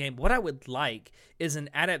Scrolls game. What I would like is an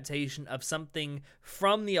adaptation of something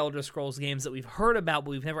from the Elder Scrolls games that we've heard about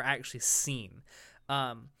but we've never actually seen.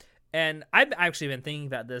 And I've actually been thinking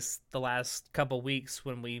about this the last couple weeks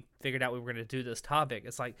when we figured out we were going to do this topic.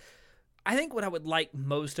 It's I think what I would like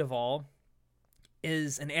most of all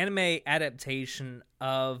is an anime adaptation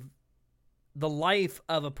of the life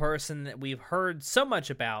of a person that we've heard so much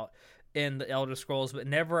about in the Elder Scrolls but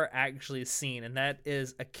never actually seen, and that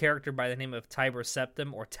is a character by the name of Tiber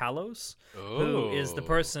Septim, or Talos, who is the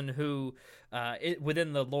person who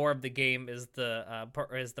within the lore of the game is the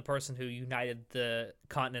person who united the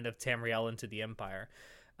continent of Tamriel into the Empire.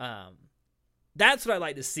 That's what I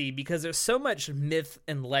like to see, because there's so much myth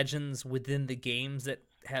and legends within the games that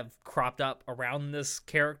have cropped up around this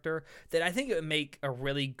character that I think it would make a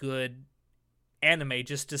really good anime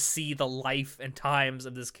just to see the life and times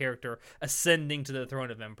of this character ascending to the throne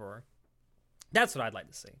of Emperor. That's what I'd like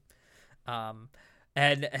to see.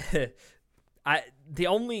 And the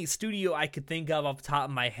only studio I could think of off the top of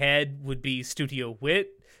my head would be Studio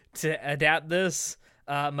Wit to adapt this,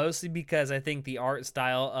 mostly because I think the art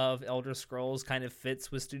style of Elder Scrolls kind of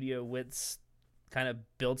fits with Studio Wit's kind of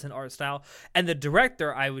built-in art style. And the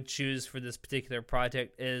director I would choose for this particular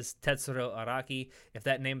project is Tetsuro Araki. If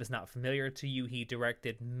that name is not familiar to you, he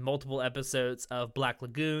directed multiple episodes of Black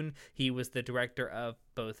Lagoon. He was the director of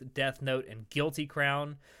both Death Note and Guilty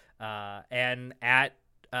Crown. And at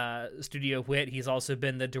Studio Wit, he's also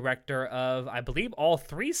been the director of, I believe, all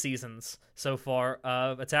 3 seasons so far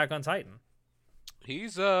of Attack on Titan.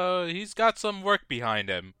 He's got some work behind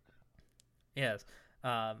him. Yes.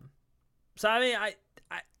 So I mean,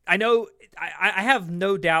 I know I have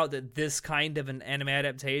no doubt that this kind of an anime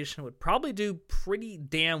adaptation would probably do pretty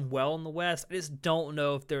damn well in the West. I just don't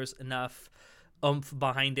know if there's enough oomph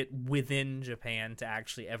behind it within Japan to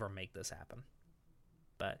actually ever make this happen.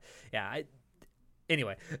 But yeah,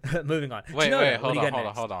 anyway, moving on. Wait, hold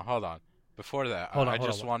on. Before that, I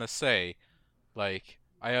just want to say, I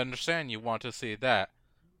understand you want to see that.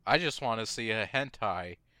 I just want to see a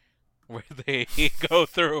hentai where they go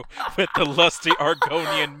through with the lusty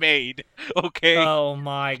Argonian maid, okay? Oh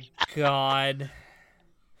my god.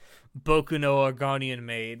 Boku no Argonian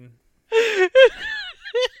maid.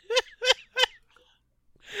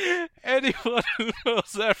 Anyone who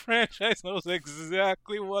knows that franchise knows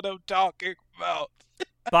exactly what I'm talking about.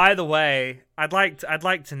 By the way, I'd like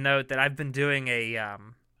to note that I've been doing a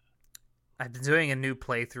new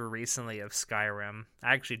playthrough recently of Skyrim.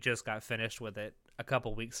 I actually just got finished with it a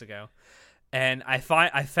couple weeks ago, and I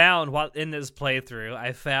found while in this playthrough,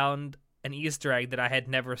 I found an Easter egg that I had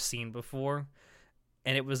never seen before,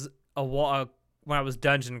 and it was when I was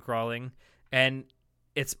dungeon crawling, and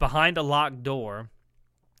it's behind a locked door.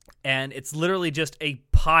 And it's literally just a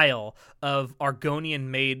pile of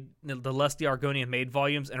the Lusty Argonian Maid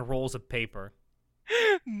volumes and rolls of paper.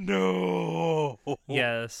 No.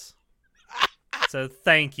 Yes. So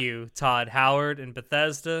thank you, Todd Howard and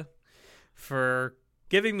Bethesda, for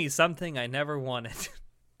giving me something I never wanted.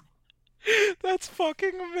 That's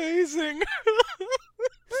fucking amazing.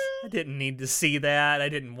 I didn't need to see that. I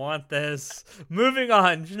didn't want this. Moving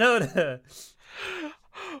on, Shinoda.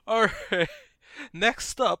 All right.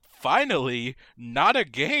 Next up, finally, not a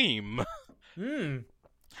game. I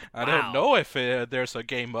don't know if there's a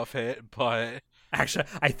game of it, but... Actually,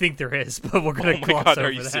 I think there is, but we're going to gloss over that.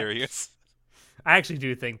 Are you serious? I actually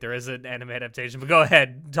do think there is an anime adaptation, but go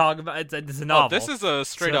ahead. Talk about it. It's a novel. This is a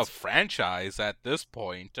straight-up franchise at this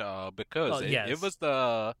point, because it was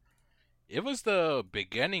the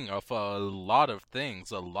beginning of a lot of things.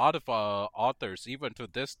 A lot of authors, even to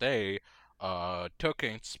this day, took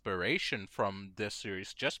inspiration from this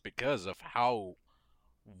series just because of how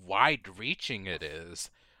wide-reaching it is.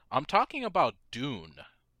 I'm talking about Dune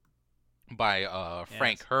by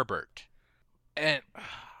Frank Herbert. And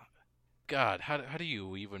God, how do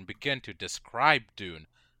you even begin to describe Dune?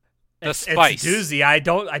 Spice. It's doozy. I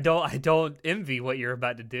don't envy what you're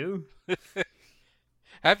about to do.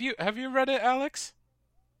 Have you read it, Alex?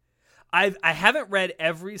 I haven't read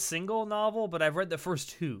every single novel, but I've read the first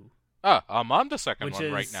two. I'm on the second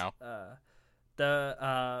one right now.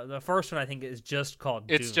 The first one I think is just called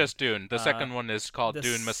Dune. It's just Dune. The second one is called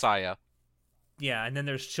Dune Messiah. Yeah, and then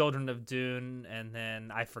there's Children of Dune, and then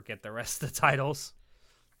I forget the rest of the titles.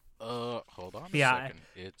 Hold on a second.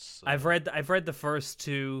 I've read the first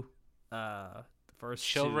two.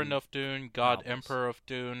 Children of Dune, God novels. Emperor of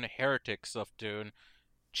Dune, Heretics of Dune,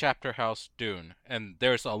 Chapter House Dune, and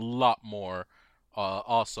there's a lot more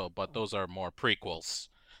also, but those are more prequels.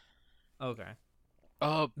 Okay.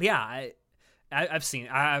 Yeah, I've seen.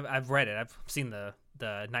 I've read it. I've seen the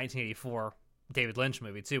 1984 David Lynch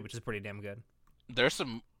movie too, which is pretty damn good. There's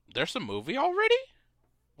a movie already?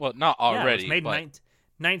 Well, not already. Yeah, it was made in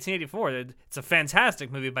 1984. It's a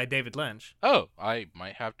fantastic movie by David Lynch. Oh, I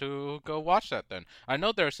might have to go watch that then. I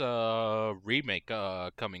know there's a remake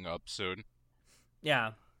coming up soon.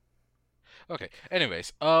 Yeah. Okay.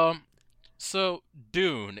 Anyways, so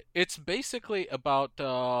Dune, it's basically about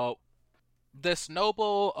this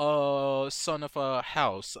noble son of a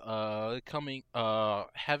house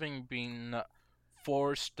having been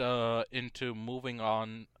forced into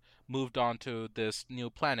moved on to this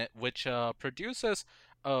new planet, which produces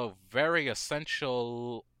a very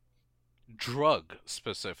essential drug,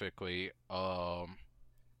 specifically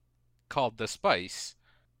called the spice,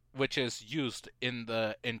 which is used in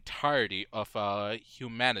the entirety of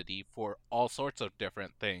humanity for all sorts of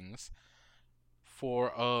different things,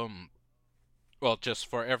 just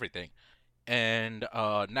for everything. And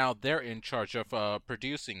now they're in charge of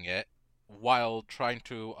producing it while trying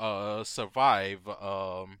to survive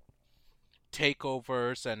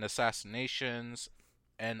takeovers and assassinations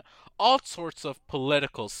and all sorts of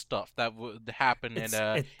political stuff that would happen in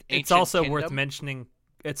ancient It's also kingdom. worth mentioning.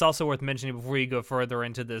 It's also worth mentioning before you go further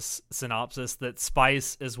into this synopsis that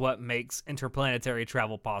spice is what makes interplanetary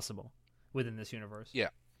travel possible within this universe. Yeah.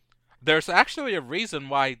 There's actually a reason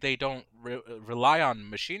why they don't rely on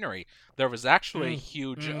machinery. There was actually a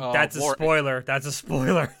huge That's a spoiler. That's a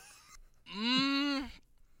spoiler.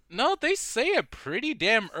 No, they say it pretty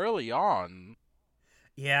damn early on.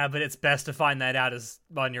 Yeah, but it's best to find that out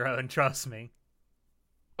on your own, trust me.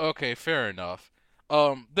 Okay, fair enough.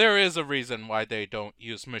 There is a reason why they don't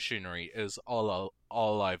use machinery, is all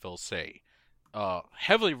I will say.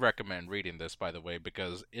 Heavily recommend reading this, by the way,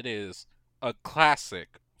 because it is a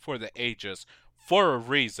classic for the ages, for a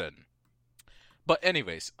reason. But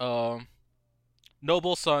anyways,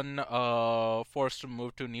 noble son, forced to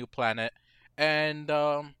move to a new planet, and,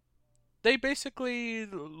 they basically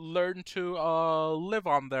learn to, live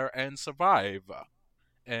on there and survive.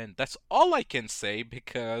 And that's all I can say,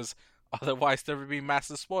 because otherwise there would be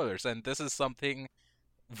massive spoilers, and this is something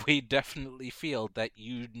we definitely feel that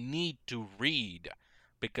you need to read,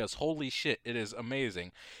 because holy shit, it is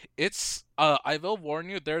amazing. It's, I will warn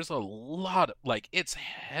you, there's a lot, it's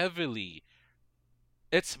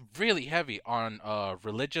really heavy on,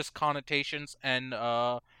 religious connotations and,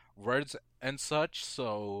 words and such,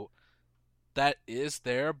 so that is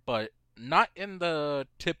there, but not in the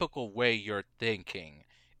typical way you're thinking.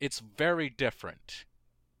 It's very different.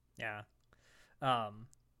 Yeah.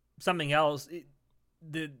 Something else,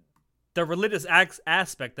 the religious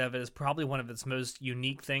aspect of it is probably one of its most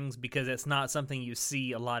unique things because it's not something you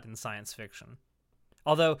see a lot in science fiction.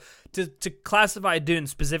 Although, to classify Dune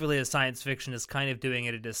specifically as science fiction is kind of doing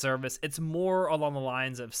it a disservice. It's more along the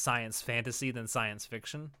lines of science fantasy than science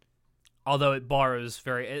fiction. Although it borrows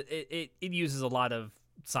it uses a lot of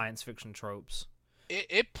science fiction tropes.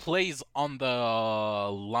 It plays on the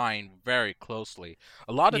line very closely.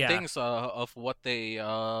 A lot of things of what they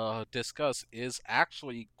discuss is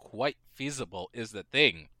actually quite feasible, is the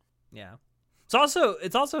thing. Yeah.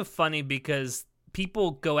 It's also funny because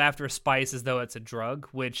people go after spice as though it's a drug,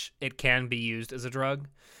 which it can be used as a drug.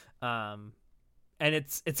 And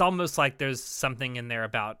it's almost like there's something in there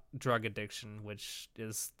about drug addiction, which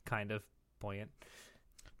is kind of poignant.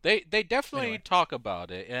 They definitely talk about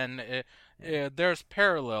it, and there's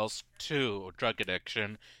parallels to drug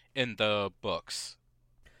addiction in the books.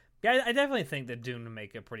 Yeah, I definitely think that Dune would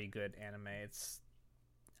make a pretty good anime.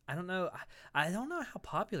 I don't know how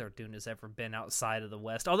popular Dune has ever been outside of the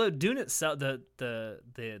West. Although Dune itself,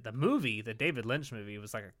 the movie, the David Lynch movie,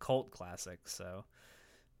 was like a cult classic. So,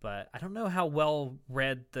 but I don't know how well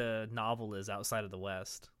read the novel is outside of the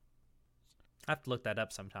West. I have to look that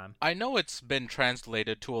up sometime. I know it's been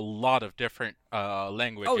translated to a lot of different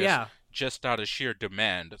languages, just out of sheer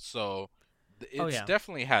demand. So, it's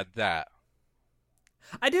definitely had that.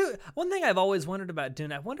 I do. One thing I've always wondered about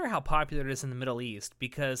Dune, I wonder how popular it is in the Middle East,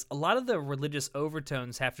 because a lot of the religious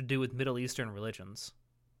overtones have to do with Middle Eastern religions.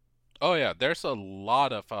 Oh yeah, there's a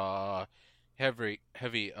lot of heavy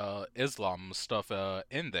Islam stuff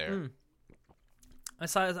in there.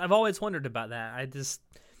 I've always wondered about that. I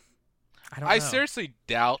don't know. I seriously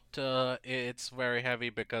doubt it's very heavy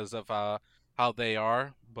because of how they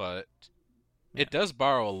are, but it does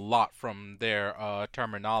borrow a lot from their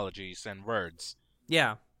terminologies and words.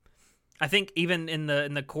 Yeah, I think even in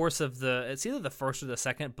the course of it's either the first or the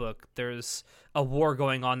second book, there's a war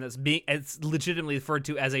going on it's legitimately referred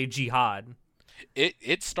to as a jihad.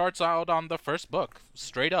 It starts out on the first book,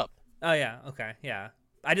 straight up. Oh yeah, okay, yeah.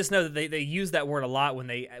 I just know that they use that word a lot when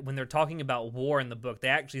they're talking about war in the book. They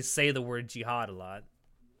actually say the word jihad a lot.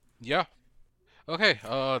 Yeah. Okay,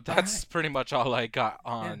 that's pretty much all I got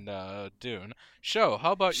on Dune. Sho,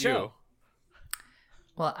 how about you?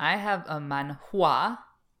 Well, I have a manhwa,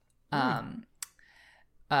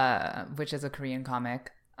 which is a Korean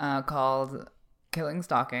comic called Killing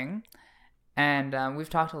Stalking. And we've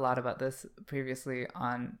talked a lot about this previously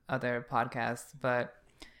on other podcasts, but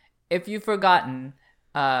if you've forgotten,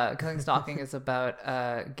 Killing Stalking is about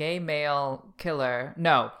a gay male killer.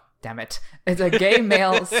 No, damn it. It's a gay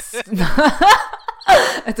male...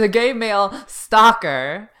 it's a gay male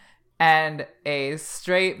stalker and a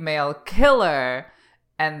straight male killer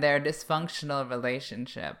and their dysfunctional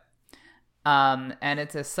relationship. And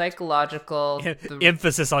it's a psychological...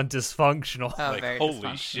 Emphasis on dysfunctional. Oh, like, very holy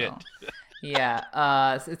dysfunctional. shit.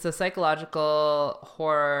 Yeah. It's a psychological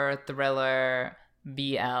horror thriller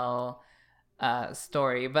BL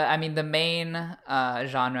story. But, I mean, the main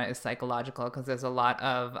genre is psychological because there's a lot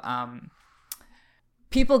of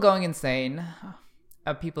people going insane,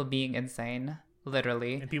 people being insane,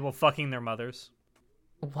 literally. And people fucking their mothers.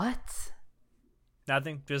 What?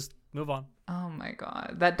 Nothing. Just move on. Oh my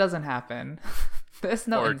god. That doesn't happen. There's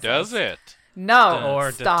no Or incest. does it? No.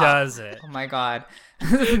 Or stop. does it? Oh my god.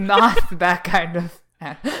 This is not that kind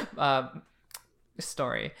of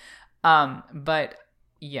story. But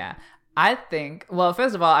yeah. I think, well,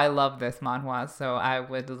 first of all, I love this manhwa, so I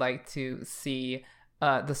would like to see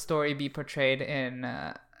the story be portrayed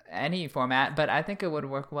in any format, but I think it would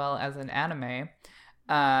work well as an anime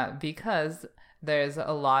because there's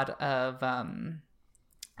a lot of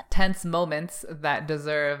tense moments that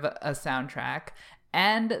deserve a soundtrack,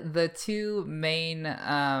 and the two main,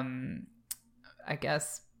 I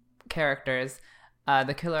guess, characters,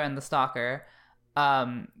 the killer and the stalker,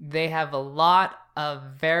 they have a lot of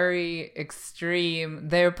very extreme,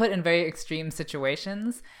 they're put in very extreme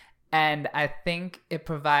situations, and I think it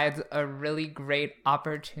provides a really great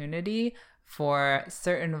opportunity for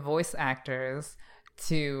certain voice actors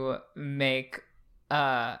to make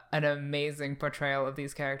an amazing portrayal of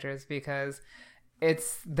these characters, because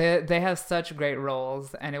they have such great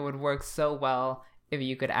roles, and it would work so well if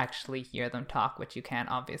you could actually hear them talk, which you can't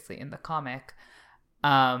obviously in the comic.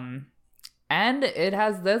 And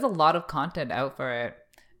there's a lot of content out for it.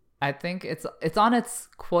 I think it's on its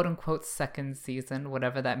quote unquote second season,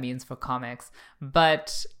 whatever that means for comics,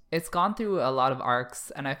 but it's gone through a lot of arcs,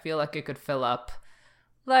 and I feel like it could fill up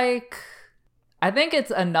like I think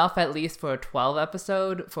it's enough at least for a 12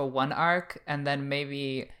 episode for one arc, and then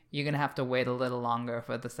maybe you're gonna have to wait a little longer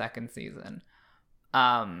for the second season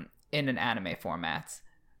in an anime format.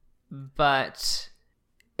 But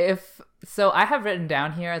I have written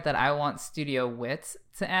down here that I want Studio Wit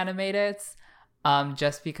to animate it,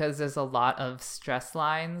 just because there's a lot of stress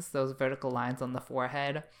lines, those vertical lines on the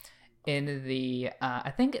forehead in the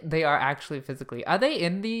I think they are actually physically. Are they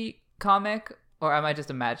in the comic, or am I just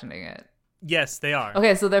imagining it? Yes, they are.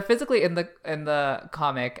 Okay, so they're physically in the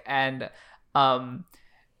comic, and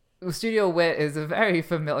Studio Wit is very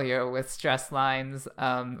familiar with stress lines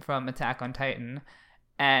from Attack on Titan,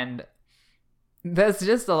 and there's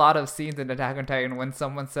just a lot of scenes in Attack on Titan when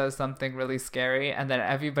someone says something really scary and then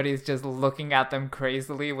everybody's just looking at them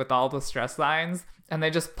crazily with all the stress lines, and they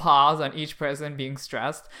just pause on each person being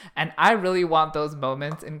stressed. And I really want those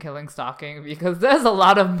moments in Killing Stalking, because there's a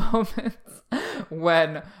lot of moments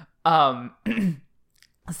when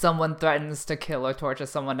someone threatens to kill or torture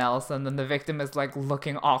someone else, and then the victim is like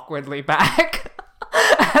looking awkwardly back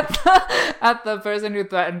at the person who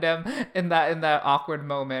threatened him in that awkward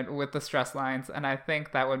moment with the stress lines. And I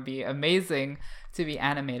think that would be amazing to be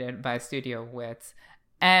animated by Studio Wit.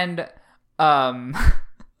 And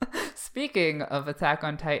speaking of Attack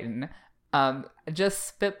on Titan,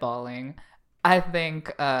 just spitballing, I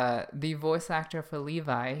think the voice actor for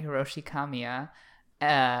Levi, Hiroshi Kamiya,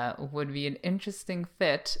 would be an interesting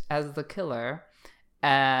fit as the killer,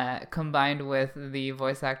 combined with the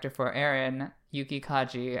voice actor for Eren, Yuki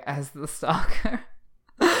Kaji, as the stalker.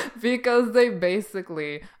 Because they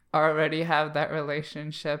basically already have that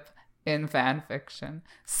relationship in fan fiction.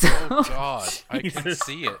 So... Oh god, I can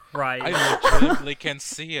see it. Right. I legitimately can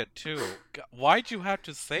see it too. Why'd you have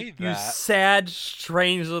to say that? You sad,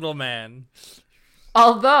 strange little man.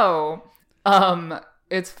 Although,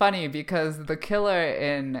 it's funny because the killer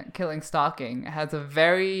in Killing Stalking has a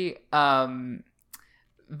very,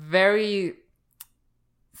 very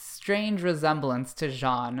strange resemblance to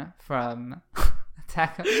Jean from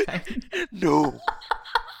Attack on Titan. No.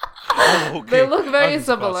 Oh, okay. They look very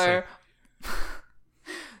similar.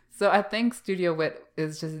 So I think Studio Wit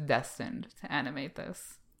is just destined to animate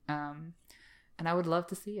this. And I would love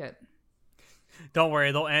to see it. Don't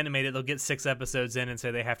worry, they'll animate it. They'll get 6 episodes in and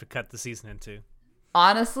say they have to cut the season in 2.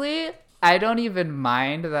 Honestly, I don't even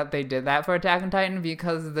mind that they did that for Attack on Titan,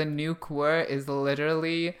 because the new Cour is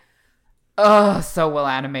literally so well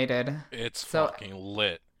animated. It's fucking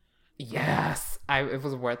lit. Yes, it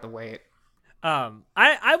was worth the wait.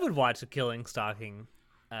 I would watch a Killing Stalking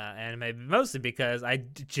anime, mostly because I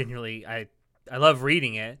genuinely I love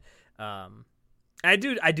reading it. I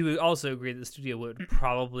do also agree that the studio would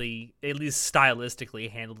probably, at least stylistically,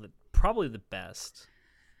 handle it probably the best.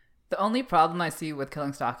 The only problem I see with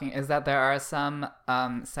Killing Stalking is that there are some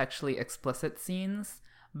sexually explicit scenes,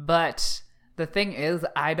 but the thing is,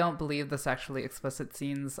 I don't believe the sexually explicit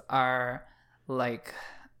scenes are like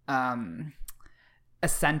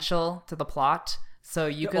essential to the plot. So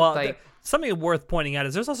you could something worth pointing out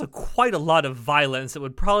is there's also quite a lot of violence that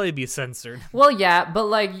would probably be censored. Well, yeah, but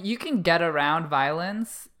like you can get around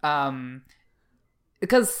violence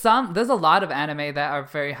because there's a lot of anime that are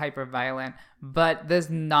very hyper violent, but there's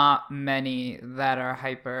not many that are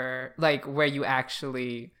hyper, like where you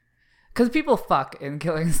actually, because people fuck in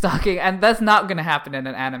Killing Stalking, and that's not gonna happen in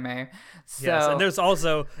an anime. So, yes, and there's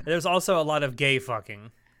also a lot of gay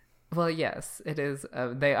fucking. Well, yes, it is.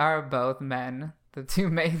 They are both men, the two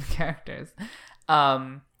main characters.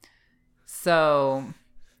 So,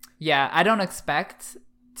 yeah, I don't expect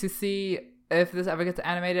to see, if this ever gets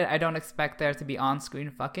animated, I don't expect there to be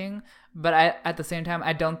on-screen fucking. But at the same time,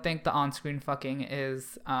 I don't think the on-screen fucking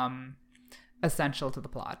is essential to the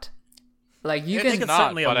plot. Like you it's can not,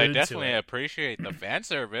 certainly but I allude to definitely it. appreciate the fan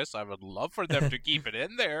service. I would love for them to keep it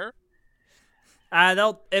in there.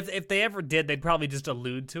 They'll if they ever did, they'd probably just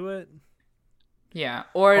allude to it. Yeah,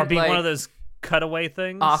 or be like, one of those cutaway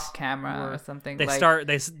things off camera or something. They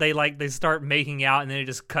start making out and then it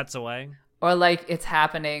just cuts away. Or like it's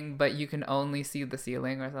happening, but you can only see the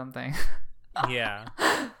ceiling or something. Yeah.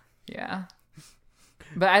 Yeah.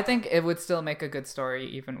 But I think it would still make a good story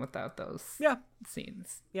even without those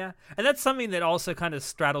scenes. Yeah. And that's something that also kind of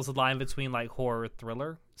straddles the line between like horror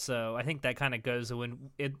thriller. So I think that kind of goes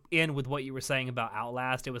in with what you were saying about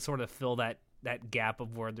Outlast. It would sort of fill that gap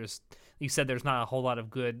of where you said there's not a whole lot of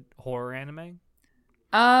good horror anime.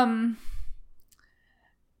 I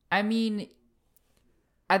mean,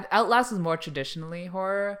 Outlast is more traditionally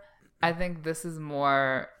horror. I think this is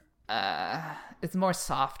more it's more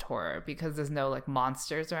soft horror because there's no like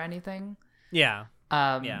monsters or anything. Yeah.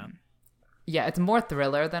 Yeah, it's more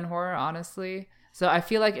thriller than horror, honestly. So I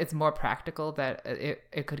feel like it's more practical that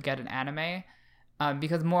it could get an anime,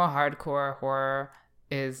 because more hardcore horror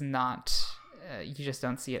is not, you just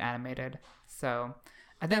don't see it animated. So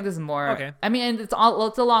I think this is more, okay. I mean, it's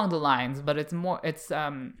along the lines, but it's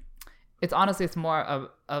honestly, it's more of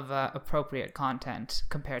appropriate content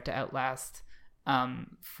compared to Outlast,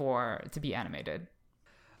 to be animated.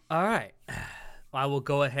 All right. I will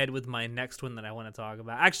go ahead with my next one that I want to talk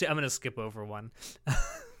about. Actually, I'm going to skip over one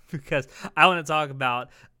because I want to talk about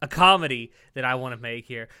a comedy that I want to make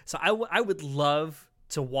here. So I would love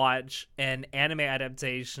to watch an anime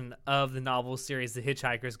adaptation of the novel series The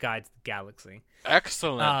Hitchhiker's Guide to the Galaxy.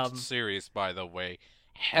 Excellent series, by the way.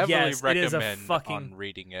 Heavily recommend on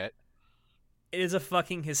reading it. It is a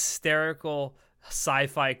fucking hysterical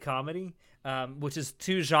sci-fi comedy, which is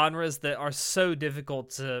two genres that are so difficult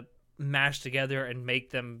to mash together and make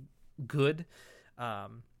them good. I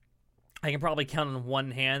can probably count on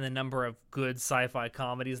one hand the number of good sci-fi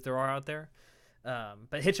comedies there are out there.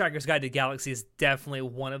 But Hitchhiker's Guide to the Galaxy is definitely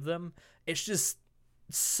one of them. It's just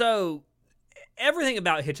so... Everything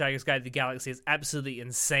about Hitchhiker's Guide to the Galaxy is absolutely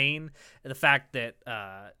insane. And the fact that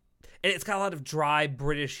it's got a lot of dry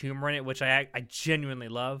British humor in it, which I genuinely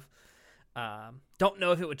love. Don't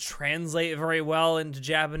know if it would translate very well into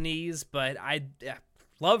Japanese, but I'd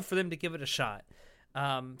love for them to give it a shot.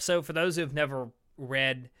 So for those who have never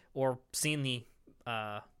read or seen the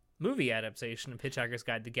movie adaptation of Hitchhiker's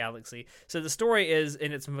Guide to the Galaxy, so the story is,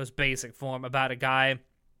 in its most basic form, about a guy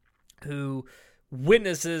who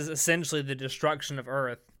witnesses essentially the destruction of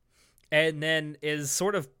Earth and then is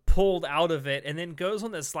sort of pulled out of it and then goes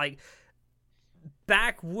on this like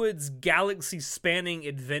backwoods galaxy spanning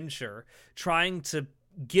adventure trying to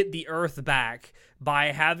get the Earth back by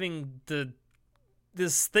having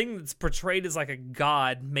this thing that's portrayed as like a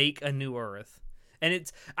god make a new Earth.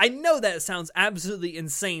 And I know that sounds absolutely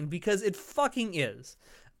insane because it fucking is.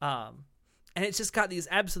 And it's just got these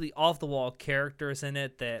absolutely off-the-wall characters in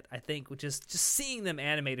it that I think would just seeing them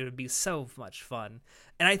animated would be so much fun.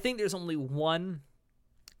 And I think there's only one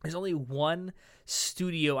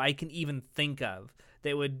studio I can even think of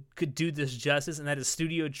that could do this justice, and that is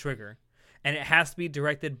Studio Trigger. And it has to be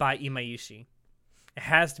directed by Imaishi. It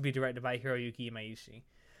has to be directed by Hiroyuki Imaishi.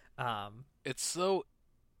 It's so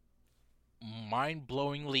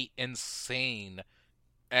mind-blowingly insane,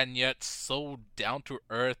 and yet so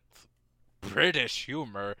down-to-earth British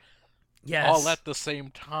humor, yes, all at the same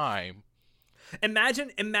time. Imagine,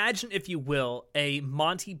 if you will, a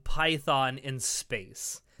Monty Python in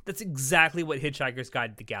space. That's exactly what Hitchhiker's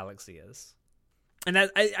Guide to the Galaxy is. And that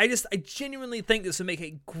I genuinely think this would make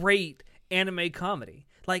a great anime comedy.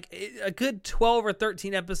 Like a good 12 or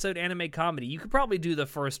 13 episode anime comedy. You could probably do the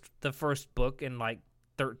first book in like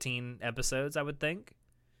 13 episodes, I would think.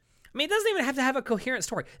 I mean, it doesn't even have to have a coherent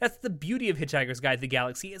story. That's the beauty of Hitchhiker's Guide to the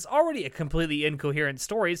Galaxy. It's already a completely incoherent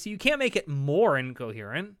story, so you can't make it more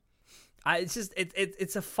incoherent.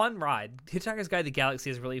 It's a fun ride. Hitchhiker's Guide to the Galaxy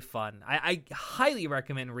is really fun. I highly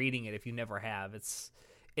recommend reading it if you never have. It's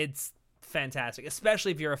fantastic,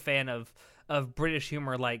 especially if you're a fan of British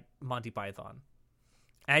humor like Monty Python.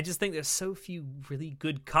 And I just think there's so few really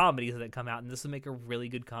good comedies that come out, and this would make a really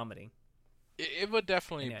good comedy. It would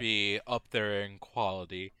definitely be up there in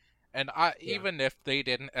quality. And even if they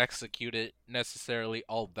didn't execute it necessarily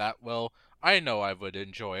all that well, I know I would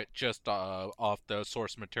enjoy it just off the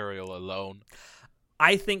source material alone.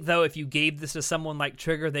 I think, though, if you gave this to someone like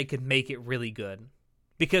Trigger, they could make it really good.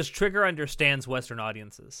 Because Trigger understands Western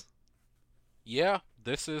audiences. Yeah,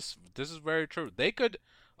 this is very true. They could,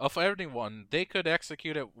 of anyone, they could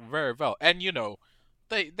execute it very well. And, you know,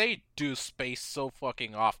 they do space so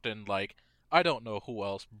fucking often, like, I don't know who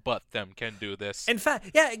else but them can do this. In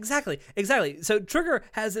fact, yeah, exactly. So Trigger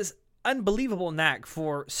has this unbelievable knack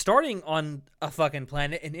for starting on a fucking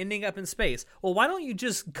planet and ending up in space. Well, why don't you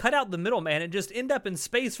just cut out the middleman and just end up in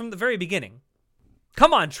space from the very beginning?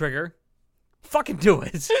 Come on, Trigger. Fucking do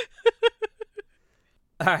it.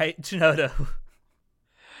 All right, Chinodo.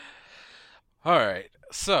 All right,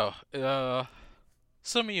 so,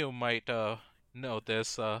 some of you might, know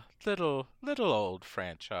this little old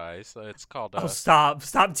franchise. It's called stop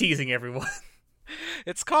teasing everyone.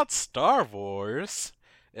 It's called Star Wars.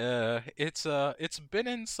 It's been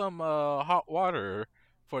in some hot water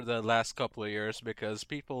for the last couple of years because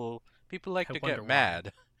people like to get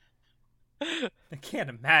mad. I can't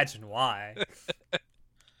imagine why.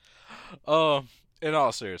 In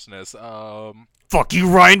all seriousness, fuck you,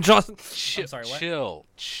 Rian Johnson. I'm sorry, what?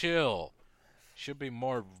 Chill. Should be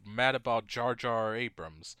more mad about Jar Jar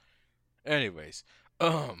Abrams. Anyways,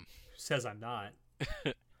 says I'm not.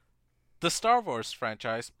 the Star Wars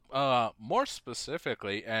franchise, more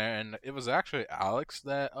specifically, and it was actually Alex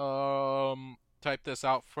that typed this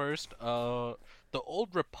out first. The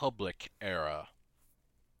Old Republic era.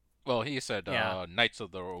 Well, he said Knights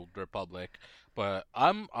of the Old Republic, but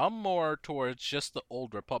I'm more towards just the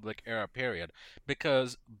Old Republic era period,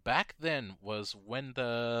 because back then was when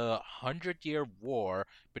the 100-Year War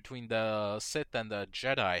between the Sith and the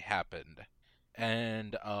Jedi happened,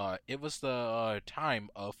 and it was the time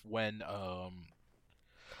of when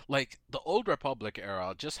like the Old Republic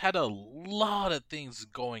era just had a lot of things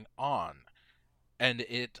going on, and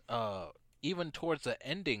it even towards the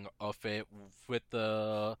ending of it, with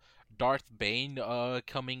the Darth Bane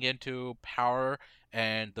coming into power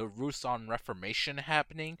and the Ruusan Reformation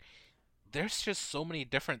happening, there's just so many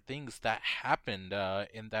different things that happened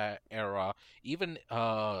in that era. Even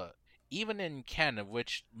in canon,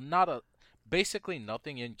 which basically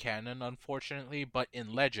nothing in canon, unfortunately, but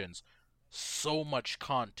in Legends, so much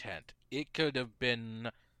content. It could have been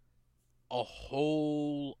a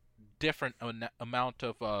whole different amount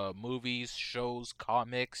of movies, shows,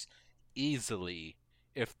 comics, easily,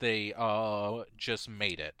 if they just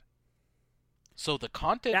made it. So the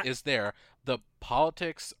content is there. The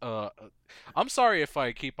politics, I'm sorry if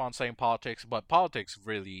I keep on saying politics, but politics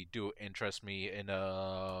really do interest me in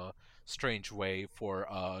a strange way for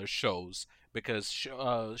shows, because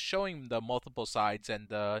showing the multiple sides and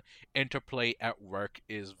the interplay at work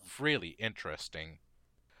is really interesting.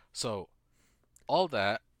 So all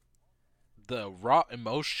that, the raw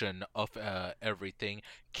emotion of everything,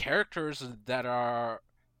 characters that are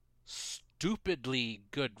stupidly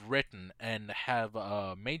good written and have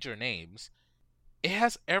major names, it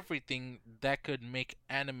has everything that could make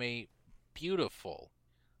anime beautiful.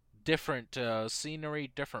 Different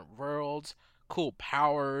scenery, different worlds, cool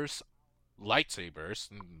powers, lightsabers,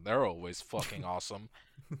 they're always fucking awesome.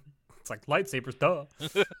 It's like lightsabers, duh.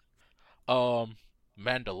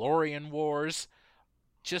 Mandalorian wars,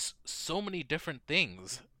 just so many different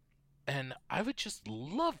things, and I would just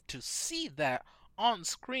love to see that on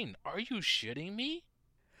screen. Are you shitting me?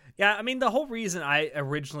 Yeah, I mean, the whole reason I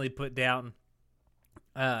originally put down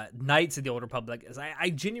Knights of the Old Republic is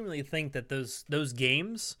I genuinely think that those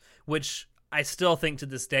games, which I still think to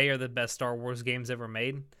this day are the best Star Wars games ever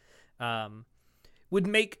made, would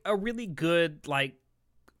make a really good, like,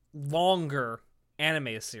 longer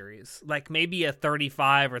anime series, like maybe a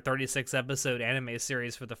 35 or 36 episode anime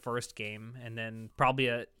series for the first game, and then probably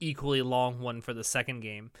a equally long one for the second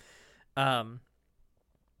game.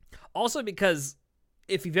 Also, because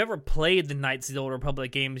if you've ever played the Knights of the Old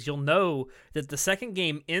Republic games, you'll know that the second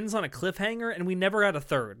game ends on a cliffhanger, and we never got a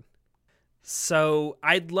third. So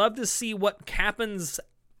I'd love to see what happens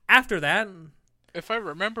after that. If I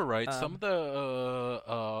remember right, some of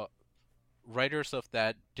the writers of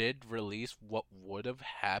that did release what would have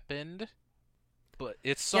happened, but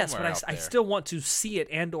it's somewhere out there. Yes, but I still want to see it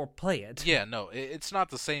and or play it. Yeah, no, it's not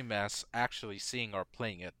the same as actually seeing or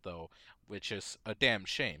playing it, though, which is a damn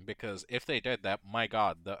shame, because if they did that, my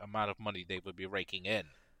god, the amount of money they would be raking in.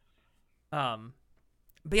 But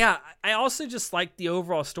yeah, I also just like the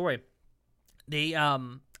overall story.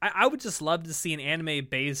 I would just love to see an anime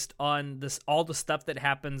based on all the stuff that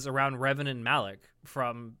happens around Revan and Malak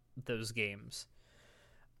from those games.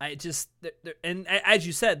 And as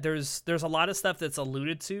you said, there's a lot of stuff that's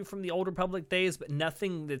alluded to from the Old Republic days, but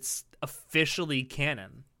nothing that's officially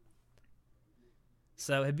canon.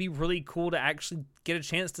 So it'd be really cool to actually get a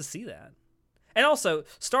chance to see that. And also,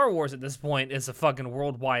 Star Wars at this point is a fucking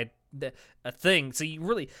worldwide thing, so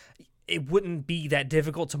it wouldn't be that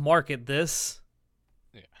difficult to market this.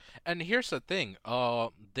 Yeah. And here's the thing,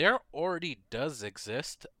 there already does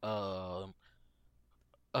exist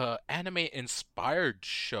anime-inspired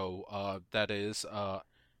show that is,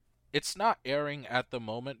 it's not airing at the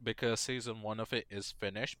moment because Season 1 of it is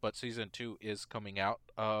finished, but Season 2 is coming out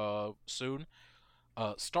soon.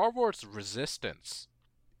 Star Wars Resistance.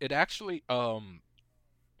 It actually,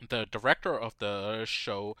 the director of the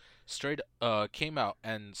show came out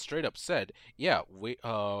and straight up said, yeah,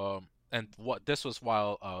 and this was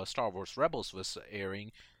while Star Wars Rebels was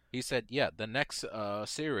airing. He said, yeah, the next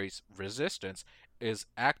series, Resistance, is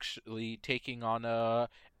actually taking on a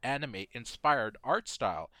anime-inspired art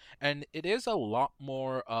style. And it is a lot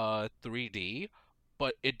more 3D,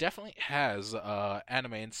 but it definitely has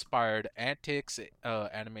anime-inspired antics,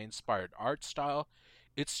 anime-inspired art style.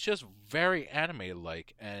 It's just very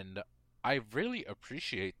anime-like, and I really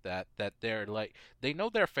appreciate that they're like, they know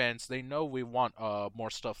their fans, they know we want more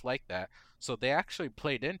stuff like that, so they actually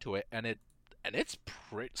played into it, and it's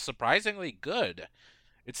surprisingly good.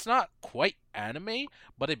 It's not quite anime,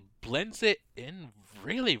 but it blends it in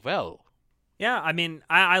really well. Yeah, I mean,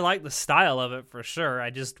 I like the style of it for sure.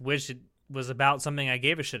 I just wish it was about something I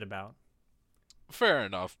gave a shit about. Fair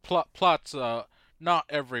enough. Plots. Not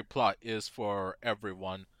every plot is for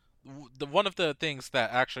everyone. One of the things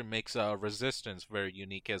that actually makes Resistance very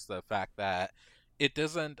unique is the fact that it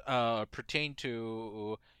doesn't pertain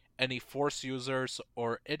to any Force users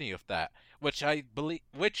or any of that. Which I believe,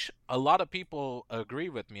 which a lot of people agree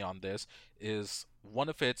with me on this, is one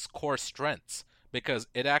of its core strengths, because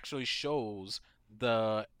it actually shows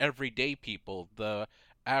the everyday people, the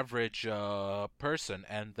average person,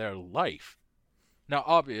 and their life. Now,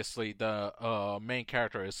 obviously, the main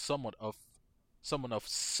character is someone of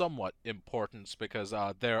somewhat importance, because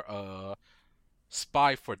they're a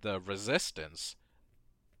spy for the Resistance,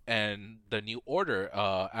 and the New Order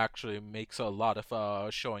actually makes a lot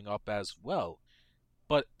of showing up as well.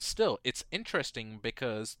 But still, it's interesting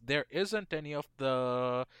because there isn't any of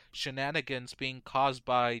the shenanigans being caused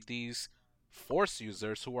by these Force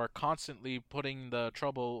users who are constantly putting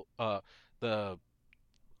the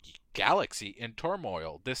galaxy in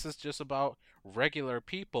turmoil. This is just about regular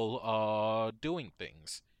people doing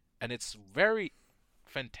things. And it's very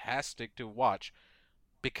fantastic to watch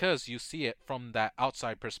because you see it from that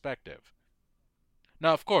outside perspective.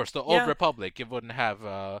 Now, of course, the Old Republic,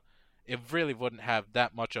 it really wouldn't have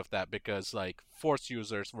that much of that, because like Force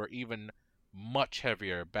users were even much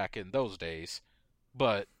heavier back in those days.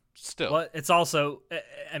 But still, well, it's also,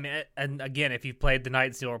 I mean, and again, if you've played the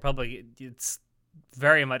Knights of the Old Republic, it's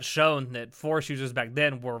very much shown that Force users back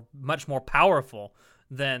then were much more powerful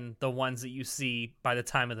than the ones that you see by the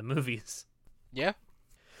time of the movies. Yeah.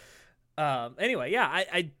 Anyway, yeah,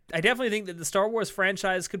 I definitely think that the Star Wars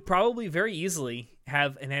franchise could probably very easily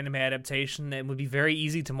have an anime adaptation that would be very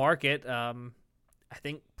easy to market. I'm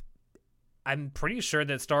pretty sure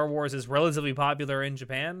that Star Wars is relatively popular in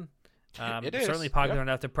Japan. It is certainly popular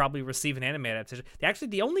enough to probably receive an anime adaptation. Actually,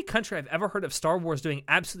 the only country I've ever heard of Star Wars doing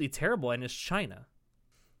absolutely terrible in is China,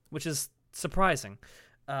 which is surprising.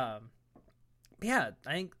 Yeah,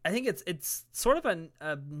 I think it's sort of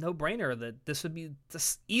a no-brainer that this would be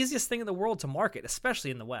the easiest thing in the world to market, especially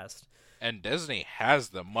in the West. And Disney has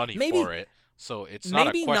the money for it, so it's not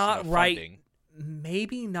a question of funding.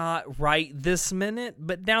 Maybe not right this minute,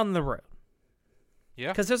 but down the road. Yeah.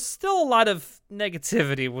 Because there's still a lot of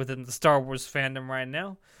negativity within the Star Wars fandom right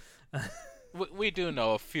now. We do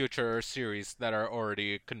know of future series that are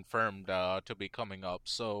already confirmed to be coming up,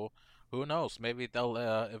 so who knows? Maybe they'll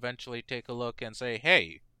eventually take a look and say,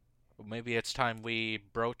 hey, maybe it's time we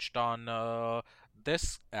broached on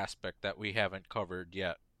this aspect that we haven't covered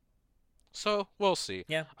yet. So, we'll see.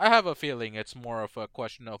 Yeah. I have a feeling it's more of a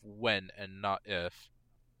question of when and not if.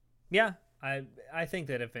 Yeah, I think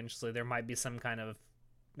that eventually there might be some kind of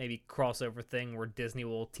maybe crossover thing where Disney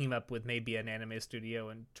will team up with maybe an anime studio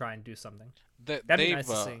and try and do something. That'd be nice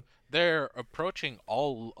to see. They're approaching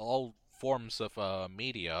all forms of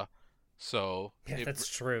media. So yeah, that's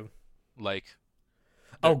true. Like,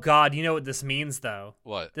 oh God, you know what this means though?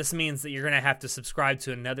 What? This means that you're gonna have to subscribe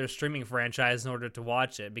to another streaming franchise in order to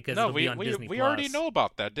watch it, because it'll be on Disney Plus. We already know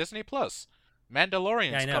about that. Disney Plus,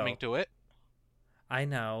 Mandalorian's coming to it. I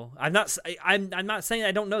know. I'm not saying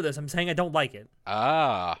I don't know this. I'm saying I don't like it.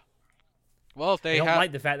 Ah. Well, I don't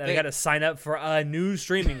like the fact that I got to sign up for a new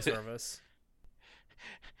streaming service.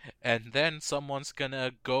 And then someone's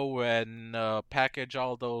gonna go and package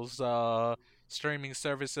all those streaming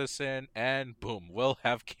services in, and boom, we'll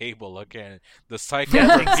have cable again. The cycle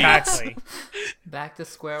repeats. Exactly. Back to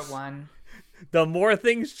square one. The more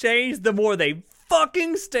things change, the more they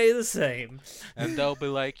fucking stay the same. And they'll be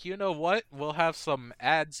like, you know what? We'll have some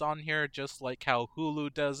ads on here, just like how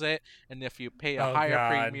Hulu does it. And if you pay a higher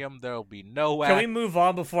premium, there'll be no ads. Can we move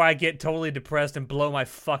on before I get totally depressed and blow my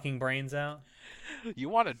fucking brains out? You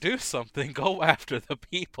want to do something, go after the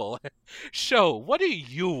people. Show, what do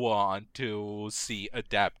you want to see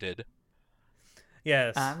adapted?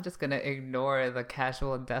 Yes. I'm just going to ignore the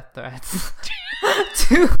casual death threats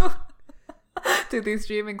to these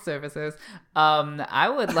streaming services. I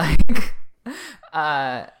would like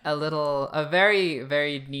a very,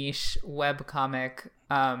 very niche webcomic,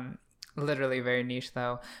 literally very niche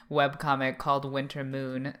though, webcomic called Winter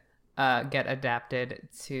Moon get adapted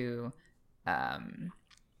to an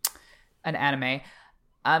anime.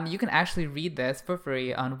 You can actually read this for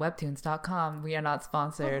free on webtoons.com. We are not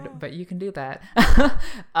sponsored, but you can do that.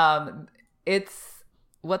 It's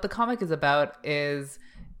what the comic is about is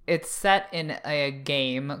it's set in a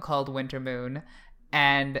game called Winter Moon,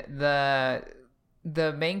 and the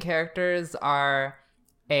main characters are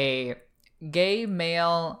a gay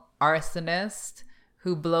male arsonist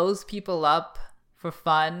who blows people up for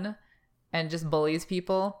fun and just bullies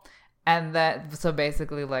people. And that, so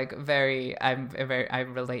basically, like, I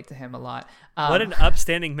relate to him a lot. What an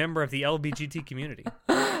upstanding member of the LBGT community.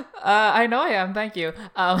 I know I am. Thank you.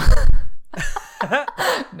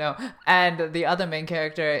 No. And the other main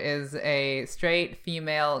character is a straight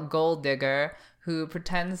female gold digger who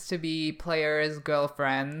pretends to be players'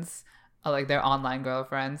 girlfriends, like their online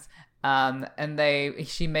girlfriends. And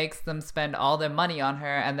she makes them spend all their money on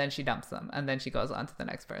her, and then she dumps them, and then she goes on to the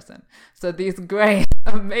next person. So these great,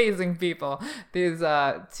 amazing people, these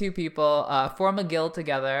two people form a guild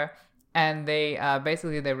together, and they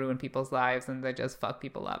basically they ruin people's lives, and they just fuck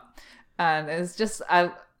people up. And it's just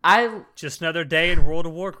I just another day in World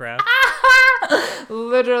of Warcraft.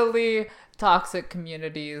 Literally toxic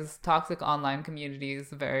communities, toxic online communities,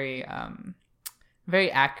 very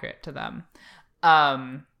very accurate to them.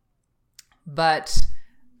 But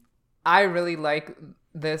I really like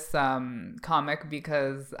this comic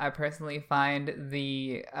because I personally find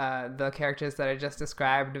the characters that I just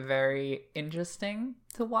described very interesting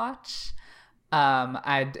to watch.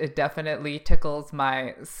 It definitely tickles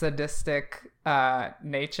my sadistic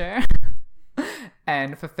nature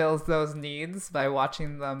and fulfills those needs by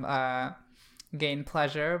watching them gain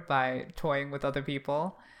pleasure by toying with other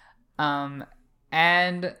people.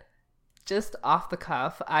 And just off the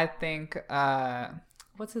cuff, I think,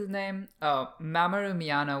 what's his name? Oh, Mamoru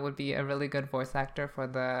Miyano would be a really good voice actor for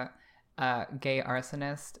the gay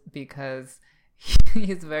arsonist because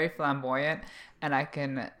he's very flamboyant, and I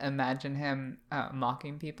can imagine him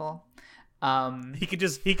mocking people. He could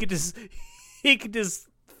just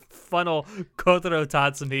funnel Kotaro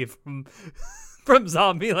Tatsumi from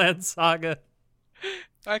Zombieland Saga.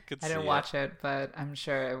 I didn't watch it, but I'm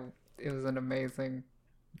sure it was an amazing.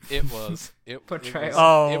 It was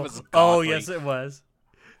portrayal. It was oh yes, it was.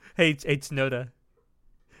 Hey Tsunoda.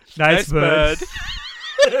 Nice bird.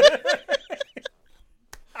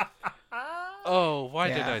 Oh, why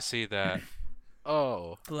did I see that?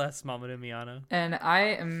 Oh, bless Mamoru Miyano. And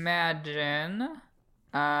I imagine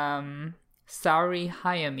Saori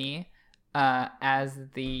Hayami as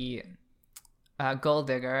the gold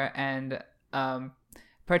digger, and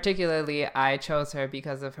particularly I chose her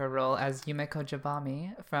because of her role as Yumeko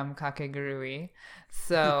Jabami from Kakegurui.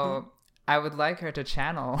 So I would like her to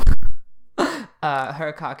channel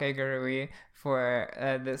her Kakegurui for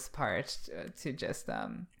this part to just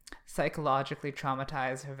psychologically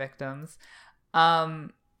traumatize her victims.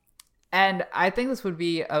 And I think this would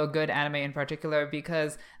be a good anime in particular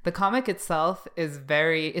because the comic itself is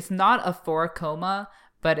it's not a 4-koma,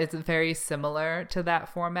 but it's very similar to that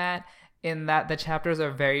format in that the chapters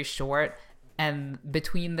are very short, and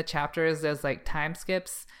between the chapters there's like time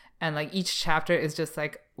skips, and like each chapter is just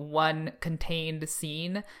like one contained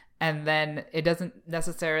scene, and then it doesn't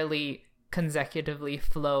necessarily consecutively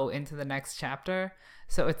flow into the next chapter.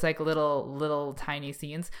 So it's like little tiny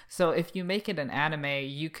scenes. So if you make it an anime,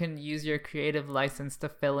 you can use your creative license to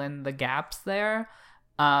fill in the gaps there,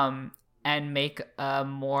 and make a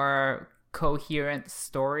more coherent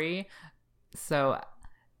story. So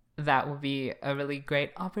that would be a really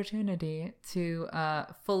great opportunity to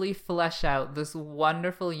fully flesh out this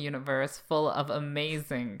wonderful universe full of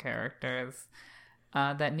amazing characters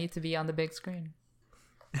that need to be on the big screen.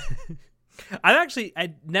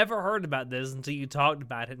 I'd never heard about this until you talked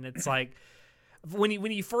about it, and it's like when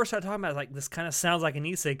you first started talking about it, like this kind of sounds like an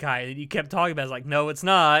isekai, and you kept talking about it, it's like no, it's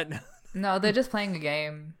not. No, they're just playing a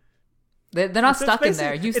game. They're not stuck in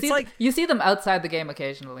there. You see them outside the game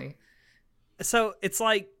occasionally. So it's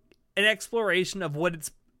like an exploration of what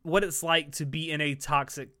it's like to be in a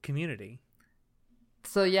toxic community.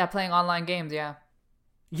 So yeah, playing online games, yeah.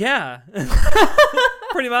 Yeah.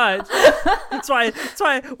 Pretty much. That's why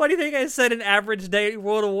why do you think I said an average day in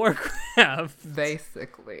World of Warcraft?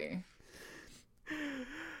 Basically.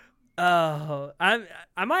 Oh, I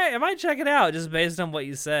might check it out just based on what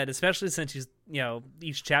you said, especially since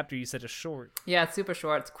each chapter you said is short. Yeah, it's super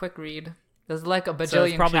short. It's quick read. There's like a bajillion so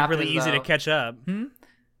it's probably chapters, really easy though. to catch up. Hmm?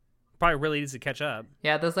 Probably really easy to catch up.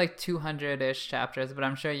 Yeah, there's like 200-ish chapters, but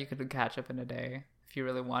I'm sure you could catch up in a day if you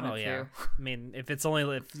really wanted to. I mean, if it's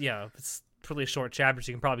really short chapters,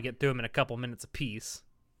 you can probably get through them in a couple minutes apiece.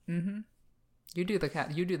 Mm-hmm. You do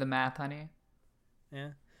the math, honey.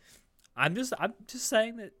 Yeah. I'm just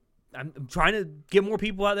saying that I'm trying to get more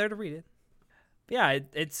people out there to read it. But yeah,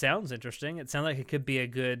 it sounds interesting. It sounds like it could be a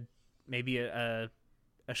good, maybe a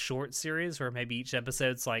short series where maybe each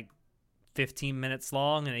episode's like 15 minutes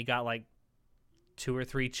long and you got like 2 or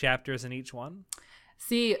 3 chapters in each one.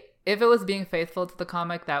 See, if it was being faithful to the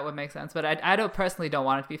comic, that would make sense. But I don't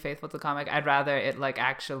want it to be faithful to the comic. I'd rather it like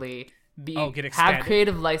actually have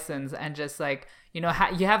creative license and just like, you know,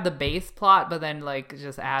 you have the base plot, but then like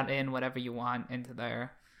just add in whatever you want into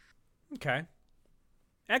there. Okay,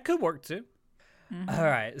 that could work too. Mm-hmm. All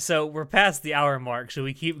right, so we're past the hour mark. Should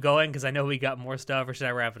we keep going? Because I know we got more stuff, or should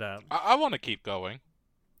I wrap it up? I want to keep going.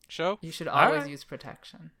 Show? You should always use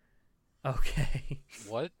protection. Okay.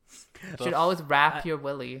 What? You should always wrap your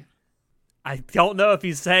willy. I don't know if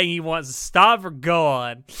he's saying he wants to stop or go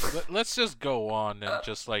on. Let's just go on and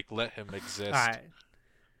just like let him exist. All right.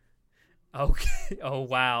 Okay. Oh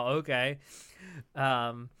wow. Okay.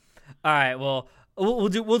 All right. Well, we'll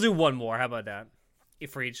do one more. How about that?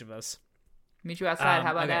 For each of us. Meet you outside.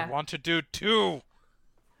 How about that? I want to do 2.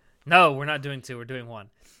 No, we're not doing 2. We're doing 1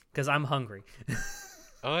 because I'm hungry.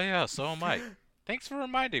 Oh yeah, so am I. Thanks for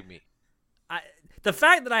reminding me. The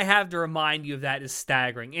fact that I have to remind you of that is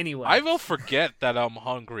staggering. Anyway, I will forget that I'm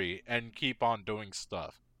hungry and keep on doing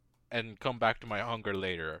stuff, and come back to my hunger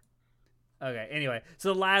later. Okay. Anyway,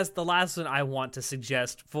 so the last one I want to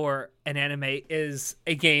suggest for an anime is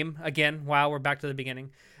a game. Again, wow, we're back to the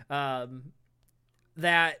beginning.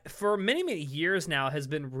 That for many, many years now has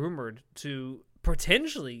been rumored to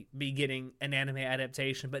potentially be getting an anime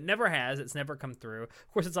adaptation, but never has. It's never come through.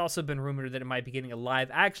 Of course, it's also been rumored that it might be getting a live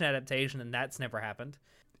action adaptation, and that's never happened.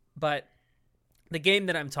 But the game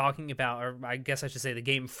that I'm talking about, or I guess I should say the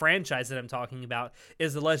game franchise that I'm talking about,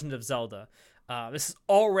 is The Legend of Zelda. This is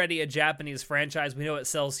already a Japanese franchise. We know it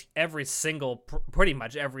sells pretty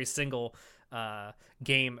much every single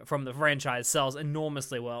game from the franchise sells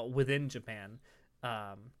enormously well within Japan.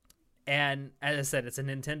 And as I said, it's a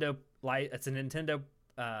Nintendo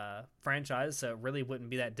franchise, so it really wouldn't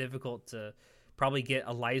be that difficult to probably get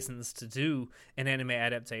a license to do an anime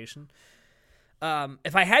adaptation.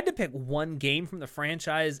 If I had to pick one game from the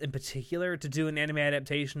franchise in particular to do an anime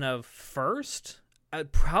adaptation of first,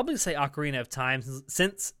 I'd probably say Ocarina of Time,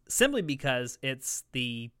 simply because it's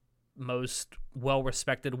the most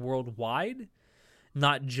well-respected worldwide,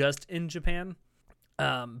 not just in Japan.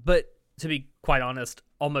 But to be quite honest,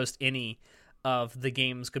 almost any of the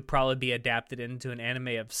games could probably be adapted into an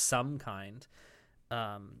anime of some kind.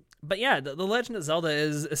 But yeah, the Legend of Zelda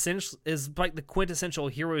is like the quintessential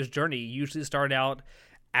hero's journey. You usually start out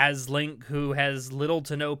as Link, who has little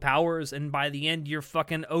to no powers, and by the end you're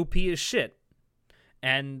fucking OP as shit.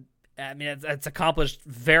 And I mean, it's accomplished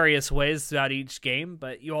various ways throughout each game,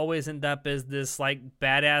 but you always end up as this like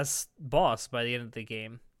badass boss by the end of the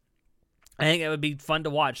game. I think it would be fun to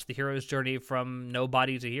watch the hero's journey from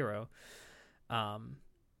nobody to hero. And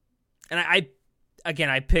I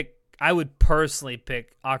would personally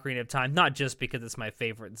pick Ocarina of Time, not just because it's my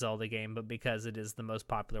favorite Zelda game, but because it is the most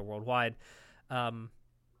popular worldwide. And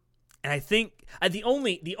I think the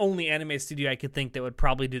only anime studio I could think that would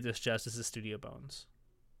probably do this justice is Studio Bones.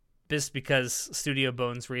 Just because Studio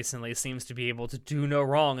Bones recently seems to be able to do no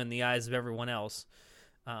wrong in the eyes of everyone else.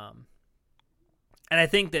 And I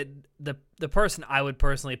think that the person I would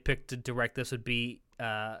personally pick to direct this would be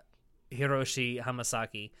Hiroshi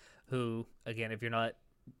Hamasaki, who, again, if you're not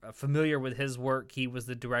familiar with his work, he was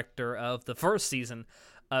the director of the first season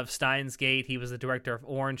of Steins Gate. He was the director of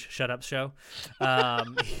Orange, Shut Up Show.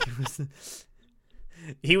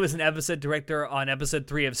 He was an episode director on episode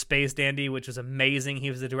 3 of Space Dandy, which was amazing. He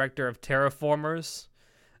was the director of Terraformers.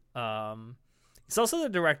 He's also the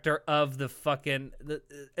director of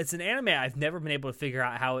it's an anime I've never been able to figure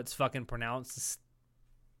out how it's fucking pronounced.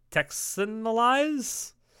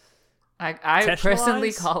 Texanalize? I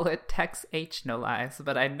personally call it Texhnalize,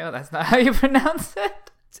 but I know that's not how you pronounce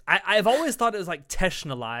it. I've always thought it was like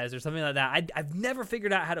Teshnalize or something like that. I've never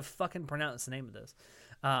figured out how to fucking pronounce the name of this.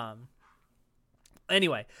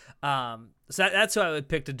 Anyway, so that's who I would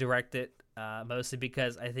pick to direct it, mostly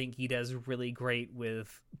because I think he does really great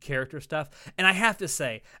with character stuff. And I have to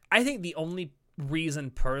say, I think the only reason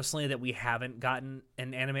personally that we haven't gotten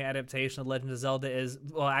an anime adaptation of Legend of Zelda is,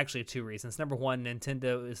 well, actually 2 reasons. Number 1,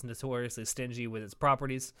 Nintendo is notoriously stingy with its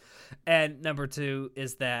properties. And number 2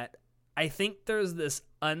 is that I think there's this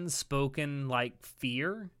unspoken like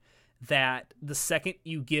fear that the second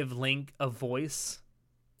you give Link a voice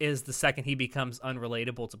is the second he becomes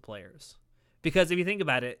unrelatable to players. Because if you think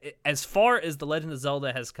about it, as far as The Legend of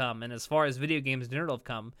Zelda has come, and as far as video games in general have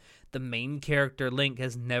come, the main character, Link,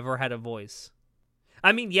 has never had a voice.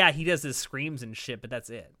 I mean, yeah, he does his screams and shit, but that's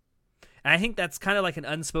it. And I think that's kind of like an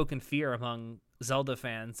unspoken fear among Zelda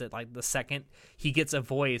fans, that like the second he gets a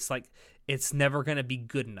voice, like it's never going to be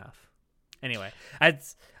good enough. Anyway,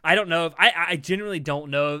 I don't know if I genuinely don't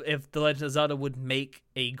know if The Legend of Zelda would make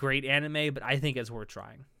a great anime, but I think it's worth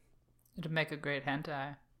trying. It'd make a great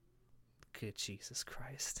hentai. Good Jesus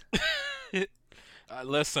Christ.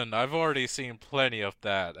 Listen, I've already seen plenty of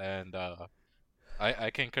that, and I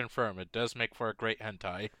can confirm it does make for a great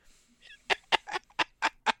hentai.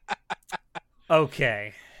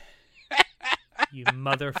 Okay. You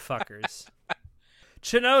motherfuckers.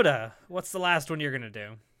 Chinoda, what's the last one you're gonna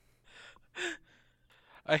do?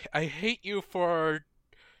 I hate you for...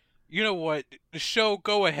 You know what? Show,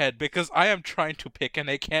 go ahead, because I am trying to pick and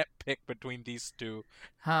I can't pick between these two.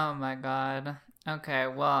 Oh my god. Okay,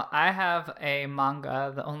 well, I have a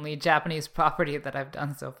manga, the only Japanese property that I've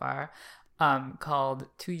done so far, called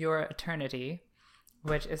To Your Eternity,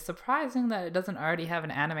 which is surprising that it doesn't already have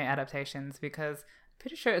an anime adaptations because I'm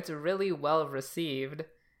pretty sure it's really well received.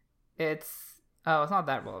 It's not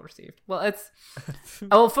that well received. Well, it's...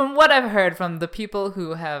 from what I've heard from the people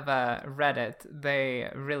who have read it, they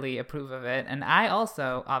really approve of it. And I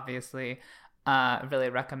also, obviously, really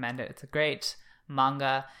recommend it. It's a great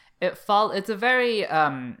manga. It's a very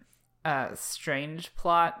strange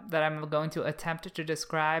plot that I'm going to attempt to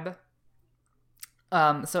describe.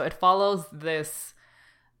 So it follows this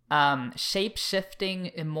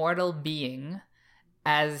shape-shifting immortal being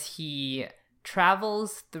as he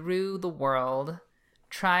travels through the world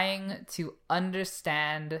trying to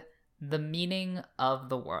understand the meaning of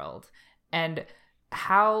the world. And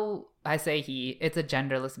how I say he, it's a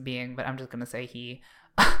genderless being, but I'm just going to say he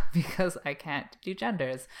because I can't do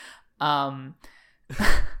genders. So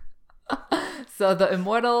the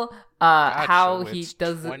immortal, how he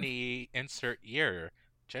does 20 insert year.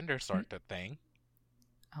 Genders aren't a thing.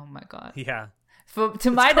 Oh my god. Yeah.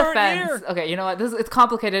 To my defense, okay, you know what? It's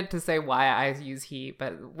complicated to say why I use he,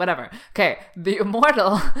 but whatever. Okay, the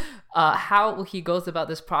immortal, how he goes about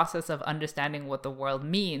this process of understanding what the world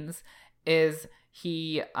means is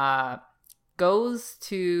he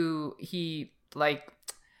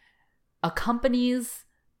accompanies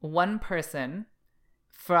one person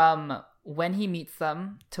from when he meets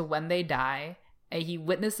them to when they die, and he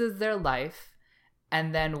witnesses their life,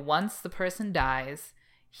 and then once the person dies,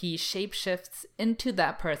 he shapeshifts into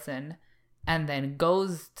that person and then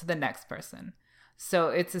goes to the next person. So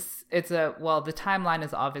the timeline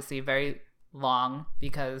is obviously very long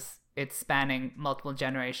because it's spanning multiple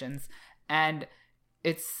generations. And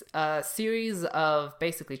it's a series of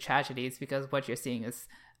basically tragedies because what you're seeing is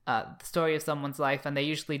the story of someone's life and they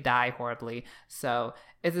usually die horribly. So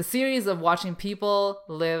it's a series of watching people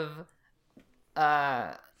live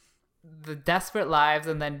the desperate lives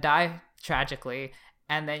and then die tragically.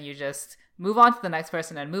 And then you just move on to the next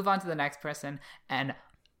person and move on to the next person. And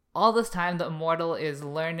all this time, the immortal is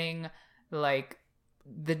learning, like,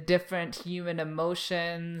 the different human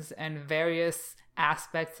emotions and various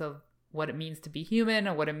aspects of what it means to be human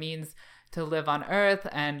and what it means to live on Earth.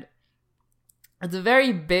 And it's a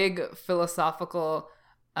very big philosophical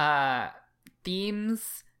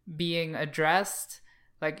themes being addressed.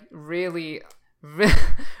 Like, really...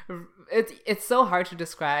 it's so hard to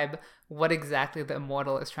describe what exactly the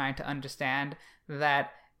immortal is trying to understand that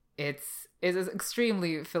it's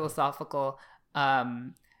extremely philosophical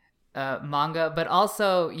manga, but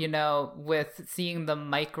also, you know, with seeing the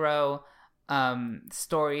micro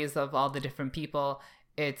stories of all the different people,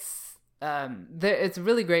 it's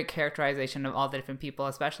really great characterization of all the different people,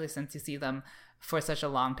 especially since you see them for such a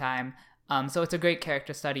long time. So it's a great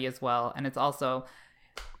character study as well, and it's also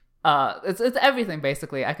it's everything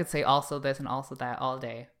basically. I could say also this and also that all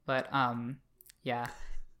day, but yeah,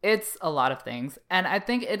 it's a lot of things, and I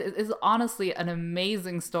think it is honestly an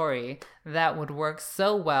amazing story that would work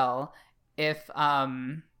so well if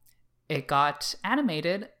it got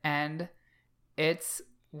animated and it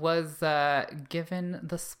was given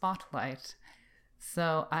the spotlight.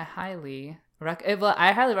 So I highly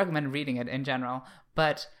recommend reading it in general,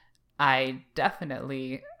 but I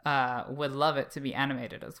definitely would love it to be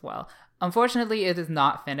animated as well. Unfortunately, it is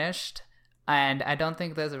not finished, and I don't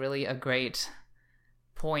think there's really a great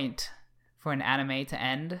point for an anime to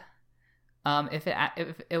end if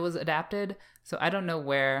it was adapted. So I don't know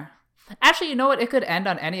where. Actually, you know what? It could end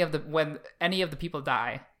on when any of the people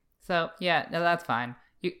die. So yeah, no, that's fine.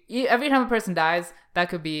 You every time a person dies, that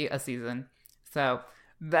could be a season. So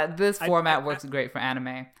this format works great for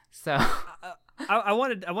anime. So. I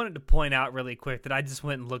wanted to point out really quick that I just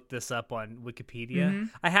went and looked this up on Wikipedia. Mm-hmm.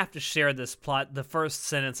 I have to share this plot, the first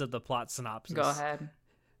sentence of the plot synopsis. Go ahead.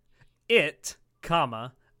 It,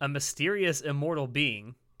 a mysterious immortal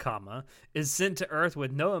being, is sent to Earth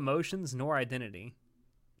with no emotions nor identity.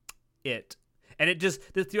 It. And it just,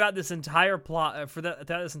 throughout this entire plot, throughout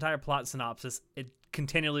this entire plot synopsis, it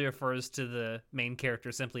continually refers to the main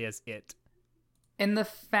character simply as it. In the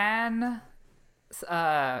fan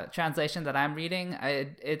translation that I'm reading,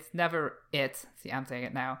 it's never it. See, I'm saying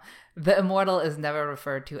it now. The immortal is never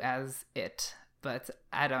referred to as it, but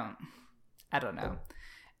I don't know.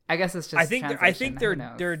 I guess it's just. I think they're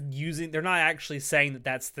not actually saying that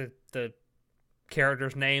that's the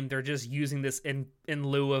character's name. They're just using this in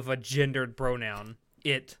lieu of a gendered pronoun,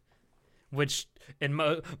 it, which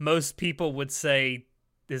most people would say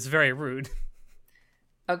is very rude.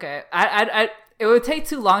 Okay, I it would take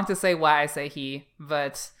too long to say why I say he,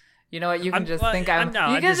 but you know what? You can just think I'm.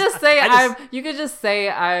 You can just say I'm. You can just say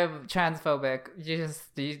I'm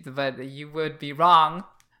transphobic. But you would be wrong.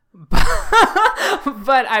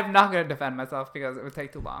 But I'm not going to defend myself because it would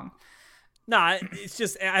take too long. Nah, it's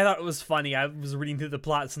just I thought it was funny. I was reading through the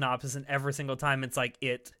plot synopsis, and every single time it's like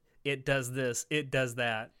it does this, it does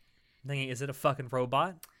that. I'm thinking, is it a fucking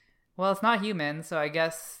robot? Well, it's not human, so I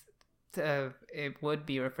guess it would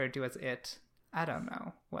be referred to as it. I don't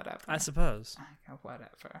know. Whatever. I suppose.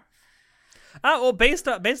 Whatever. Well, based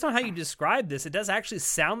on how you describe this, it does actually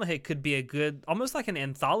sound like it could be a good, almost like an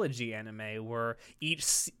anthology anime where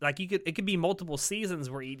it could be multiple seasons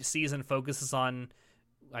where each season focuses on,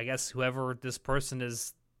 I guess, whoever this person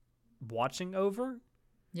is watching over.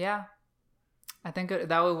 Yeah, I think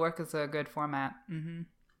that would work as a good format. Mm-hmm.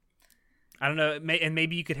 I don't know, and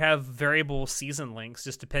maybe you could have variable season lengths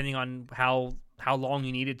just depending on how long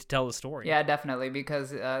you needed to tell the story. Yeah, definitely,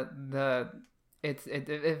 because it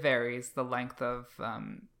varies the length of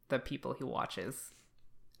the people he watches.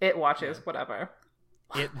 It watches, whatever.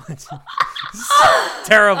 It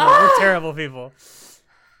terrible. We're terrible people.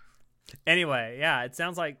 Anyway, yeah, it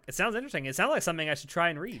sounds interesting. It sounds like something I should try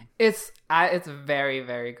and read. It's very,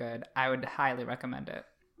 very good. I would highly recommend it.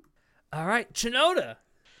 All right, Chinoda.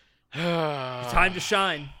 Time to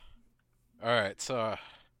shine. All right, so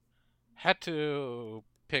had to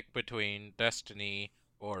pick between Destiny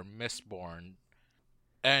or Mistborn.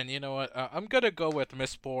 And you know what? I'm going to go with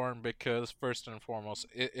Mistborn because first and foremost,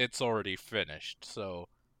 it's already finished. So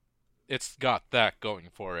it's got that going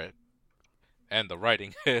for it. And the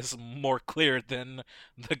writing is more clear than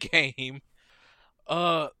the game.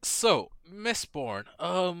 So Mistborn.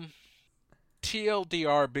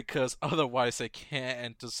 TLDR, because otherwise I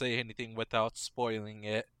can't to say anything without spoiling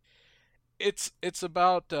it. It's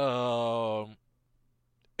about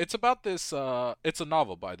this it's a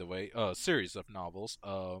novel, by the way, a series of novels.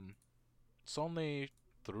 It's only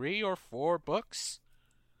 3 or 4 books,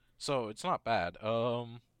 so it's not bad.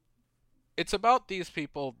 It's about these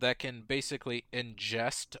people that can basically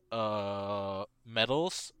ingest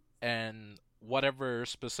metals, and whatever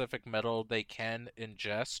specific metal they can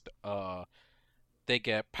ingest, they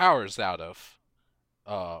get powers out of.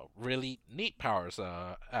 Really neat powers,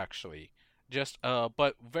 actually. Just,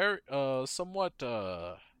 but very, somewhat,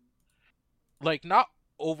 like, not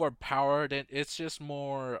overpowered, and it's just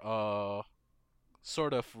more,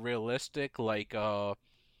 sort of realistic, like,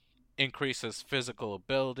 increases physical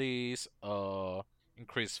abilities,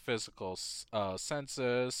 increase physical,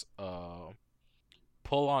 senses,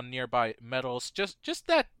 pull on nearby metals, just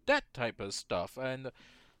that type of stuff. And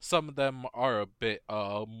some of them are a bit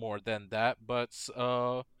more than that, but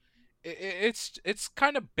it's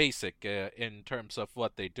kind of basic in terms of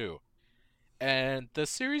what they do. And the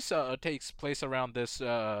series takes place around this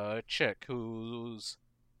chick who's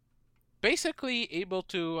basically able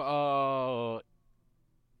to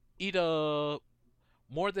eat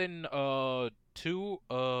more than 2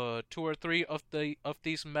 or 3 of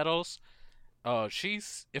these metals.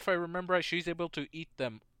 She's, if I remember right, she's able to eat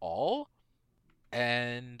them all,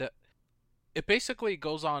 and it basically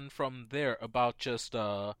goes on from there about just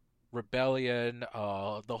rebellion,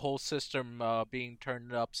 the whole system being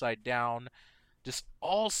turned upside down, just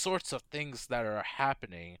all sorts of things that are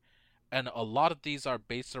happening, and a lot of these are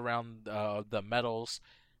based around the metals.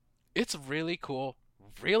 It's really cool,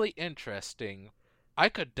 really interesting. I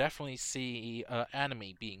could definitely see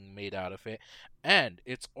anime being made out of it, and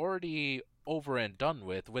it's already over and done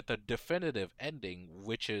with a definitive ending,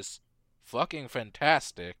 which is fucking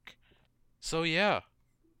fantastic. So yeah,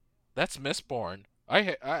 that's Mistborn.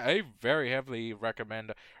 I very heavily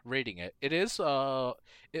recommend reading it. It is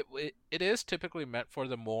it is typically meant for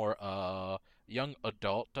the more young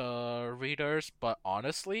adult readers, but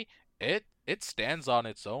honestly, it stands on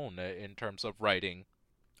its own in terms of writing.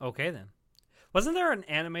 Okay then. Wasn't there an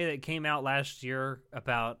anime that came out last year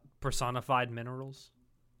about personified minerals?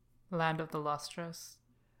 Land of the Lustrous.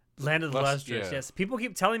 Land of the Lustrous, yeah. Yes. People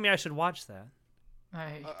keep telling me I should watch that.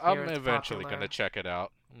 I'm eventually going to check it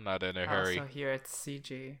out. I'm not in a hurry. Also here it's CG.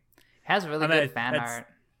 It has really good fan art.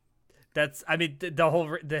 That's,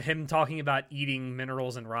 the him talking about eating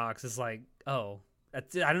minerals and rocks is like, oh, I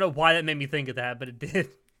don't know why that made me think of that, but it did.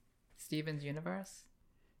 Steven's Universe?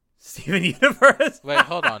 Steven Universe? Wait,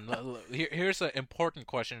 hold on. Here's an important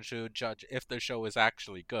question to judge if the show is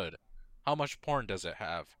actually good. How much porn does it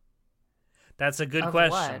have? That's a good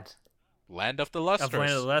question. What? Land of the Lustrous. Of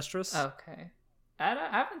Land of the Lustrous? Okay. I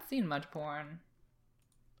haven't seen much porn.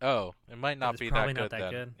 Oh, it might not be that good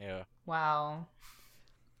then. Good. Yeah. Wow.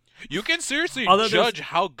 You can seriously judge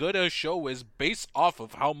how good a show is based off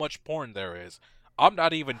of how much porn there is. I'm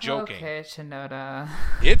not even joking. Okay, Shinoda.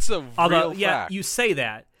 It's a real fact. You say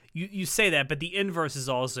that. You say that, but the inverse is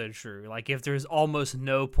also true. Like, if there's almost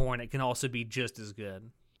no porn, it can also be just as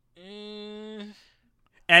good.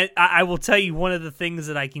 And I will tell you, one of the things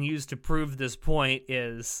that I can use to prove this point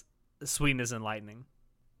is Sweetness and Lightning.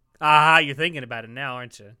 Aha, you're thinking about it now,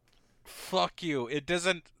 aren't you? Fuck you. It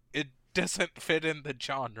doesn't fit in the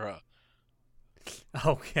genre.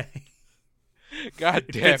 Okay. God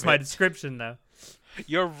damn it. Fits my description, though.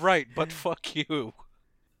 You're right, but fuck you.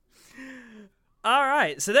 All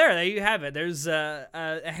right, so there you have it. There's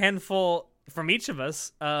a handful from each of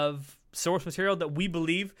us of source material that we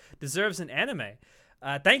believe deserves an anime.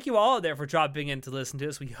 Thank you all out there for dropping in to listen to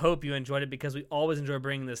us. We hope you enjoyed it because we always enjoy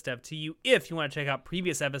bringing this stuff to you. If you want to check out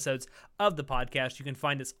previous episodes of the podcast, you can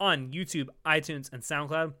find us on YouTube, iTunes, and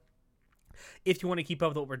SoundCloud. If you want to keep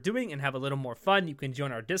up with what we're doing and have a little more fun, you can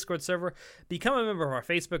join our Discord server, become a member of our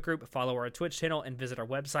Facebook group, follow our Twitch channel, and visit our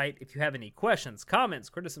website. If you have any questions, comments,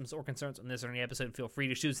 criticisms, or concerns on this or any episode, feel free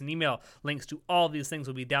to shoot us an email. Links to all these things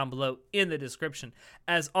will be down below in the description.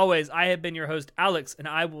 As always, I have been your host, Alex, and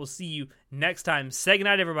I will see you next time. Say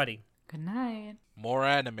goodnight, everybody. Good night. More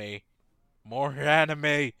anime. More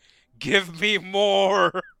anime. Give me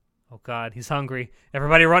more. Oh, God, he's hungry.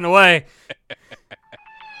 Everybody run away.